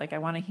raids. Like, I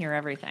want to hear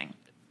everything.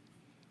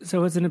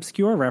 So it's an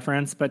obscure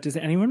reference, but does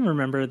anyone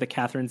remember the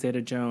Catherine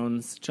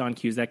Zeta-Jones, John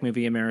Cusack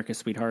movie, America's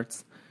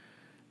Sweethearts?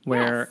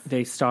 Where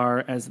they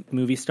star as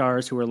movie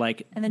stars who are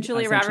like, and then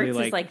Julia Roberts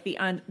is like the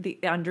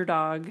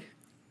underdog.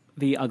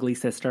 the ugly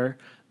sister,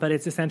 but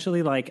it's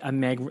essentially like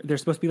they're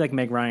supposed to be like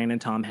Meg Ryan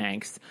and Tom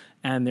Hanks,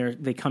 and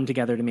they come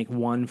together to make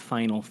one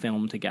final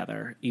film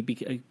together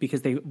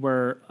because they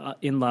were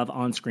in love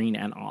on screen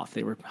and off.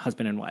 They were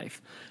husband and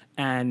wife,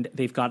 and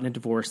they've gotten a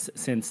divorce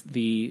since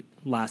the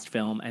last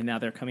film, and now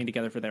they're coming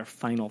together for their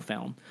final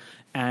film.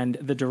 And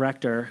the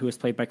director, who is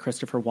played by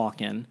Christopher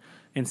Walken,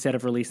 instead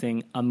of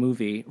releasing a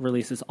movie,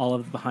 releases all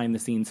of the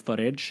behind-the-scenes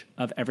footage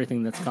of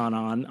everything that's gone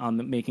on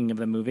the making of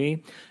the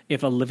movie.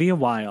 If Olivia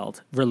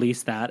Wilde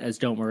released that as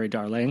Don't Worry,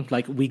 Darling,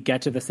 like, we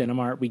get to the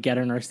Cinemark, we get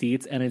in our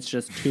seats, and it's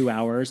just 2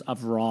 hours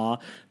of raw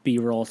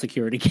B-roll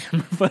security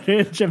camera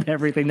footage of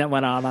everything that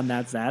went on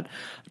that set.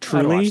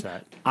 Truly,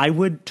 I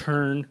would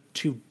turn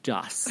to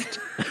dust.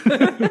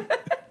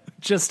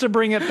 Just to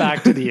bring it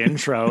back to the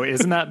intro,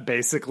 isn't that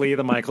basically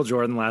the Michael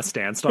Jordan Last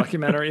Dance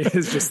documentary?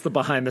 Is just the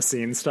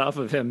behind-the-scenes stuff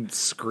of him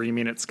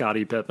screaming at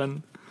Scottie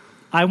Pippen?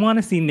 I want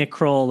to see Nick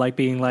Kroll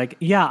being like,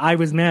 yeah, I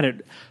was mad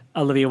at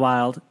Olivia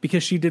Wilde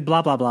because she did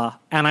blah, blah, blah,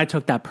 and I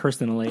took that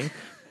personally.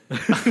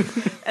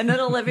 And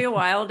then Olivia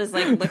Wilde is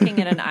looking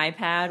at an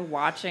iPad,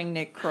 watching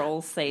Nick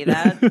Kroll say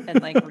that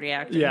and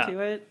reacting to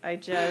it.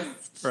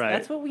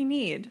 That's what we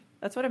need.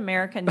 That's what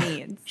America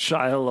needs.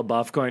 Shia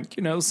LaBeouf going,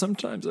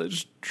 sometimes I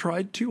just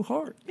tried too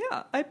hard.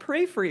 Yeah, I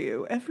pray for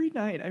you every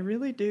night. I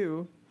really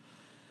do.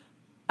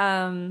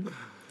 All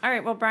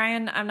right, well,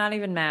 Brian, I'm not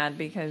even mad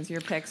because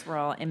your picks were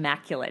all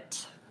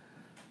immaculate.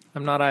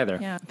 I'm not either.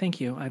 Yeah,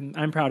 thank you.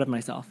 I'm proud of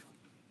myself.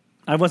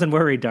 I wasn't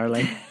worried,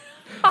 darling.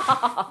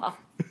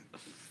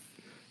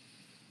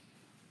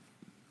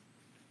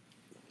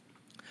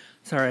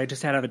 Sorry, I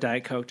just had to have a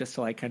Diet Coke just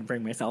to kind of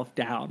bring myself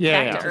down.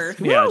 Yeah,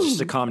 just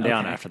to calm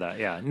down after that.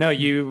 Yeah, no,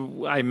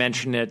 I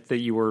mentioned it that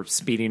you were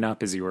speeding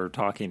up as you were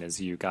talking, as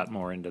you got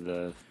more into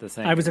the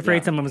thing. I was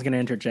afraid someone was going to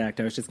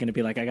interject. I was just going to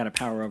be like, I got to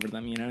power over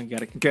them. You got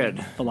to good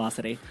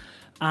velocity.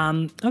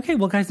 Okay,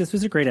 well, guys, this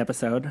was a great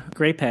episode.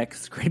 Great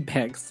picks.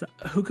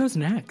 Who goes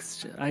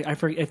next? I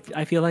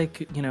feel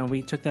like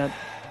we took that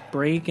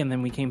break and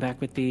then we came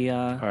back with the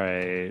all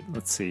right,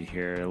 let's see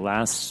here.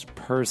 Last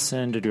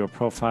person to do a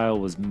profile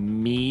was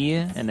me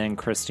and then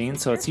Christine,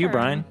 so it's you,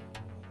 Brian.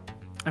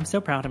 I'm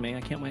so proud of me. I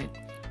can't wait.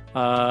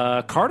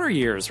 Carter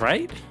years,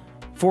 right?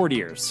 40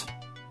 years.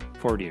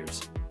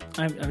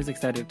 I was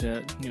excited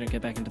to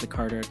get back into the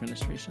Carter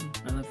administration.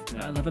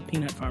 I love a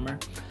peanut farmer.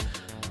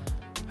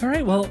 All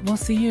right, well, we'll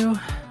see you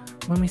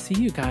when we see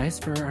you guys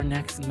for our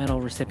next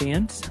medal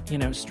recipient.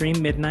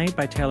 Stream Midnight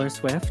by Taylor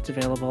Swift,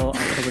 available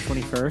October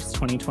 21st,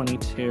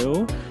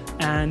 2022.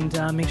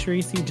 And make sure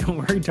you see Don't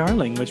Worry,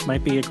 Darling, which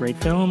might be a great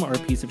film or a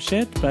piece of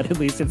shit, but at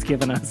least it's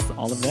given us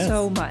all of this.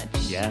 So much.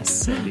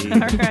 Yes, indeed. All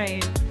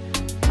right.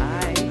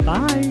 Bye.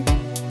 Bye.